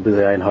are,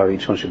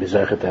 each one should be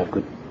zeichet to have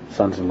good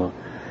sons-in-law.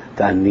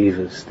 The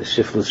anivas, the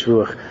shiftless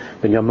ruach.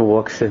 When Yoma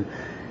walks in,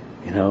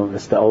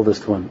 that's the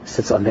oldest one,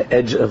 sits on the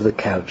edge of the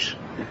couch,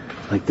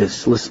 like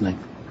this, listening,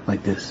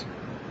 like this.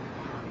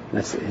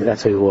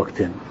 That's how he walked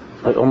in,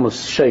 like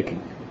almost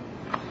shaking,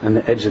 on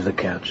the edge of the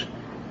couch.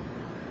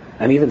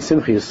 And even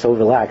Simchi is so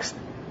relaxed.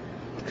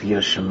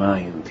 Tiyah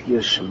Shemayim,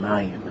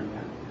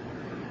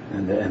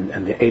 and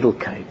the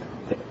Edelkeit.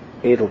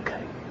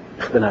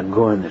 Ich bin a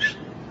Gornish.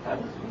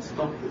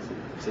 Stop this.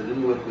 So it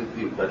didn't work with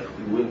you, but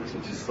we went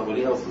to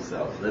somebody else's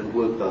house. That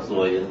worked us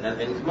all,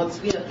 and it's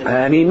Matzliach.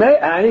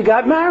 And he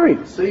got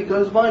married. So he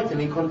goes right and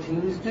he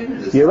continues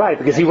doing this. You're right,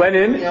 because he went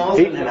in.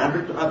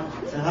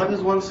 So how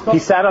does one stop? He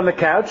sat on the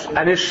couch,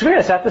 and his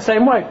shver sat the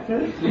same way.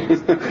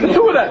 The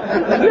two of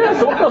them. Yeah,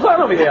 so what goes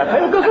on over here? I'll tell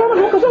you what goes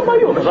on. What goes on by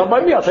you? What goes on by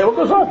me? I'll tell you what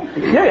goes on.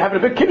 Yeah, you're having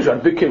a big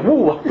kiddush. Big kid.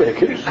 Woo, big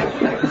kiddush.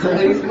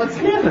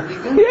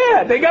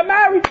 Yeah, they got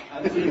married.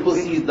 And people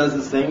see he does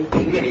the same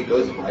thing, and he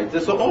goes right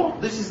there. So,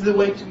 this is the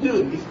way to do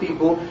it. These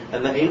people,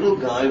 and the Edel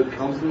guy who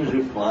comes in his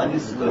refined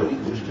is slowly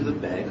pushed to the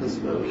back and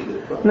slowly.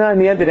 No, in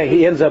the end of the day,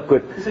 he ends up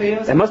good.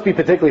 It must be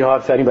particularly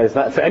hard for anybody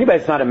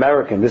that's not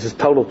American. This is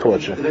total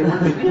torture.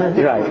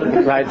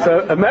 Right.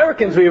 For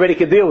Americans, we already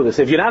can deal with this.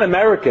 If you're not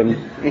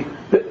American,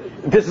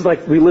 this is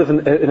like we live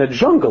in a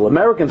jungle.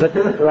 Americans,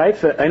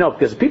 right? I know,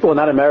 because people who are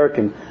not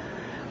American,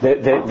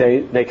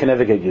 they can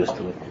never get used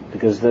to it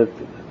because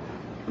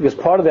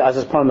part of the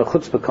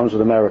chutzpah comes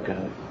with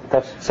America.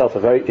 That's itself a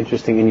very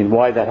interesting Indian.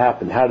 Why that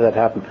happened? How did that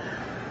happen?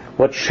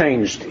 What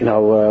changed?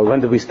 When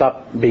did we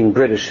stop being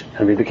British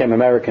and we became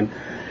American?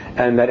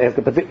 And that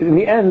after, but in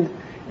the end,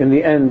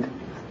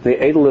 the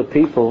Edler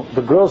people,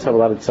 the girls have a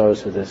lot of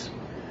tzaros for this.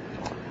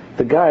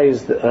 The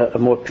guys are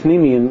more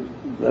pnimian.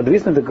 The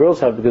reason the girls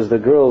have, because the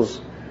girls,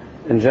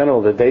 in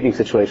general, the dating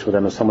situation with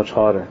them is so much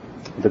harder.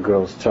 The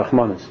girls,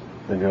 tzrachmanis,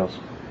 the girls.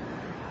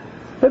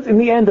 But in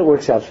the end, it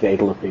works out for the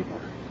Edler people.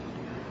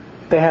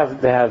 They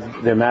have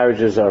their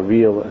marriages are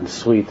real and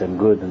sweet and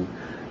good, and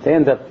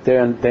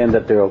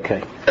they're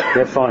okay.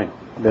 They're fine.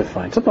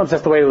 Sometimes they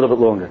have to wait a little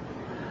bit longer,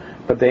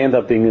 but they end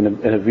up being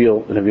in a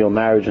real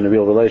marriage and a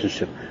real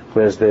relationship.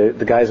 Whereas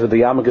the guys with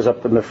the yarmulkes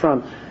up in the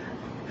front,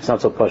 it's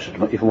not so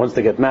pashut. Even once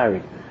they get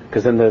married,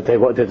 because then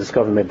they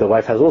discover maybe the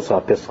wife has also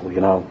a pistol.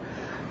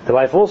 The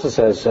wife also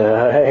says,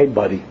 "Hey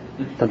buddy,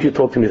 don't you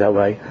talk to me that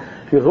way."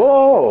 He goes,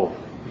 "Whoa."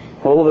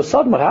 All of a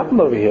sudden, what happened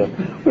over here?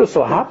 We were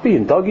so happy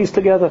and doggies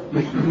together.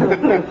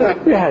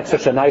 We had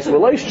such a nice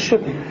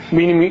relationship.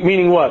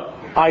 Meaning what?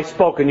 I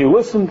spoke and you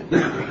listened.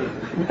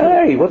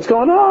 Hey, what's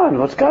going on?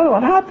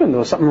 What happened? There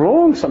was something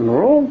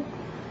wrong.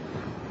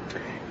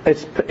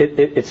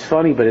 It's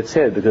funny, but it's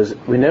sad because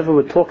we never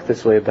would talk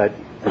this way about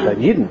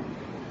Yidden.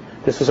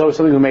 This was always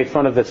something we made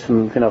fun of. That's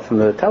from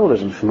the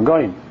television, from the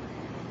Goyim.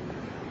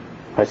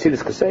 I see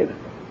this Kaseda.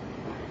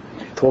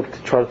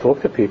 Try to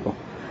talk to people,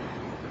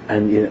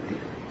 and you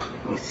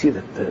see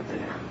that the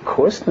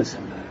coarseness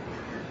and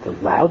the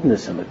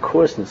loudness and the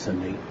coarseness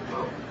and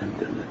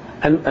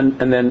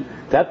then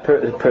that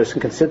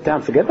person can sit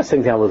down. Forget about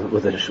sitting down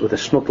with a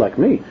schnook like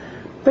me.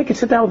 They can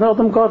sit down with an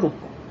Adam Gadol.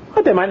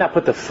 They might not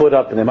put the foot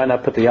up and they might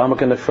not put the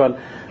yarmulke in the front,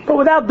 but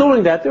without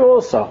doing that, they're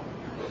also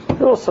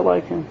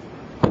like him.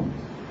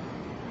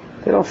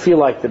 They don't feel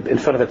like in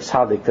front of a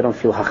tzaddik. They don't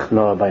feel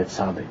hachnoah by a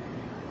tzaddik.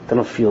 They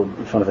don't feel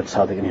in front of a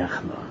tzaddik any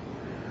hachnoah.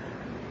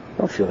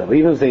 Don't feel that way.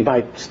 Even if they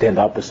might stand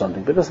up or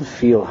something, but it doesn't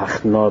feel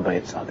hachnoah by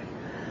a tzaddik.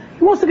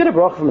 He wants to get a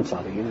bracha from a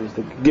tzaddik. He wants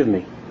to give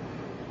me.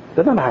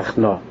 That's not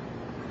hachnoah.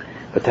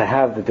 But to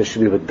have that there should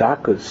be with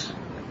dakus.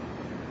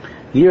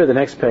 Yira, the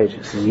next page.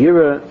 It says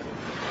Yira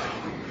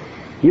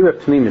Yira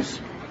Pnimis.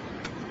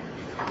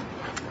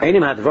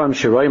 Einim hadvarim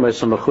shiroyim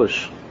oisam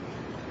achush.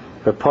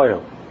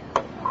 V'poil.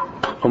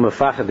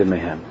 U'mefachadim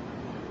mehem.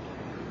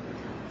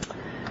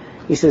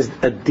 He says,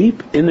 a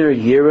deep inner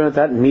yira,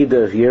 that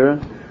midah of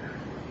yira,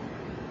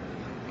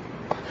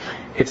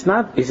 it's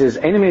not, he says,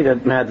 enemy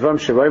that hadvarim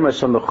shiroyim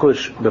oisam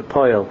achush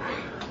v'poil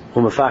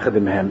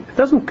u'mefachadim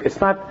mehem. It's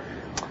not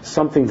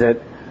something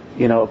that,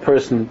 a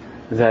person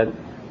that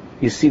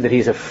you see that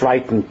he's a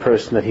frightened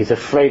person, that he's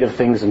afraid of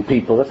things and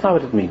people. That's not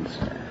what it means.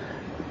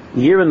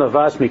 Yira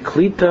novas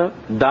miklita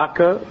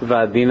daka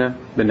v'adina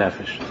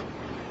b'nefesh.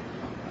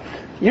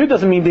 Yira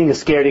doesn't mean being a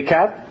scaredy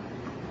cat.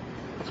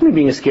 It doesn't mean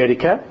being a scaredy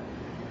cat.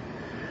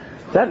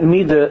 That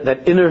midah,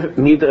 that inner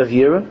midah of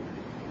yira,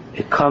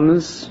 it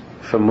comes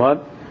from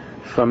what?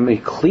 From a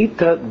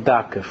klita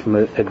daka, from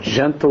a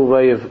gentle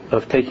way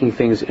of taking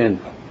things in.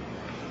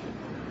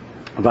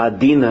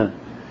 V'adina,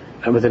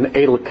 and with an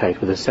edelkeit,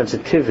 with a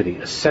sensitivity,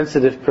 a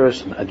sensitive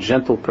person, a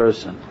gentle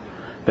person.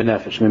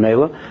 B'nefesh.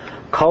 Mimela.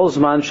 Kol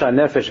zman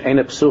sha'nefesh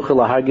eina psucha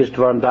lahargish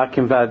dvarim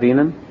dakim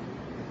v'adinim.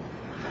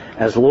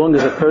 As long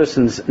as a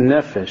person's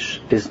nefesh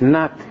is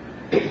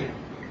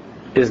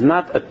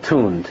not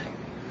attuned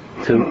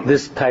to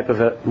this type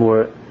of a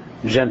more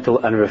gentle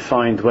and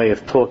refined way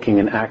of talking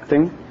and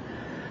acting,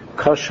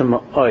 kasha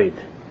ma'oid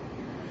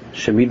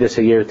shemidas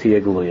hayir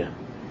tiyeh geluya.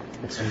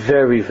 It's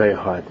very, very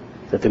hard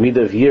that the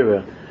midah of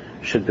yira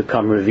should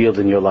become revealed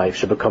in your life,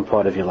 should become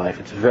part of your life.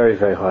 It's very,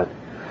 very hard.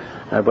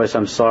 Boys,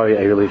 I'm sorry,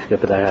 I really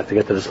forget that I have to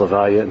get to the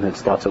Slavaya, and it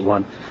starts at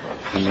 1.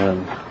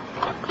 And,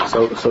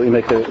 so we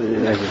make a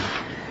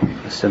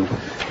sin.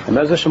 And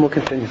Mezrashim will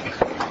continue.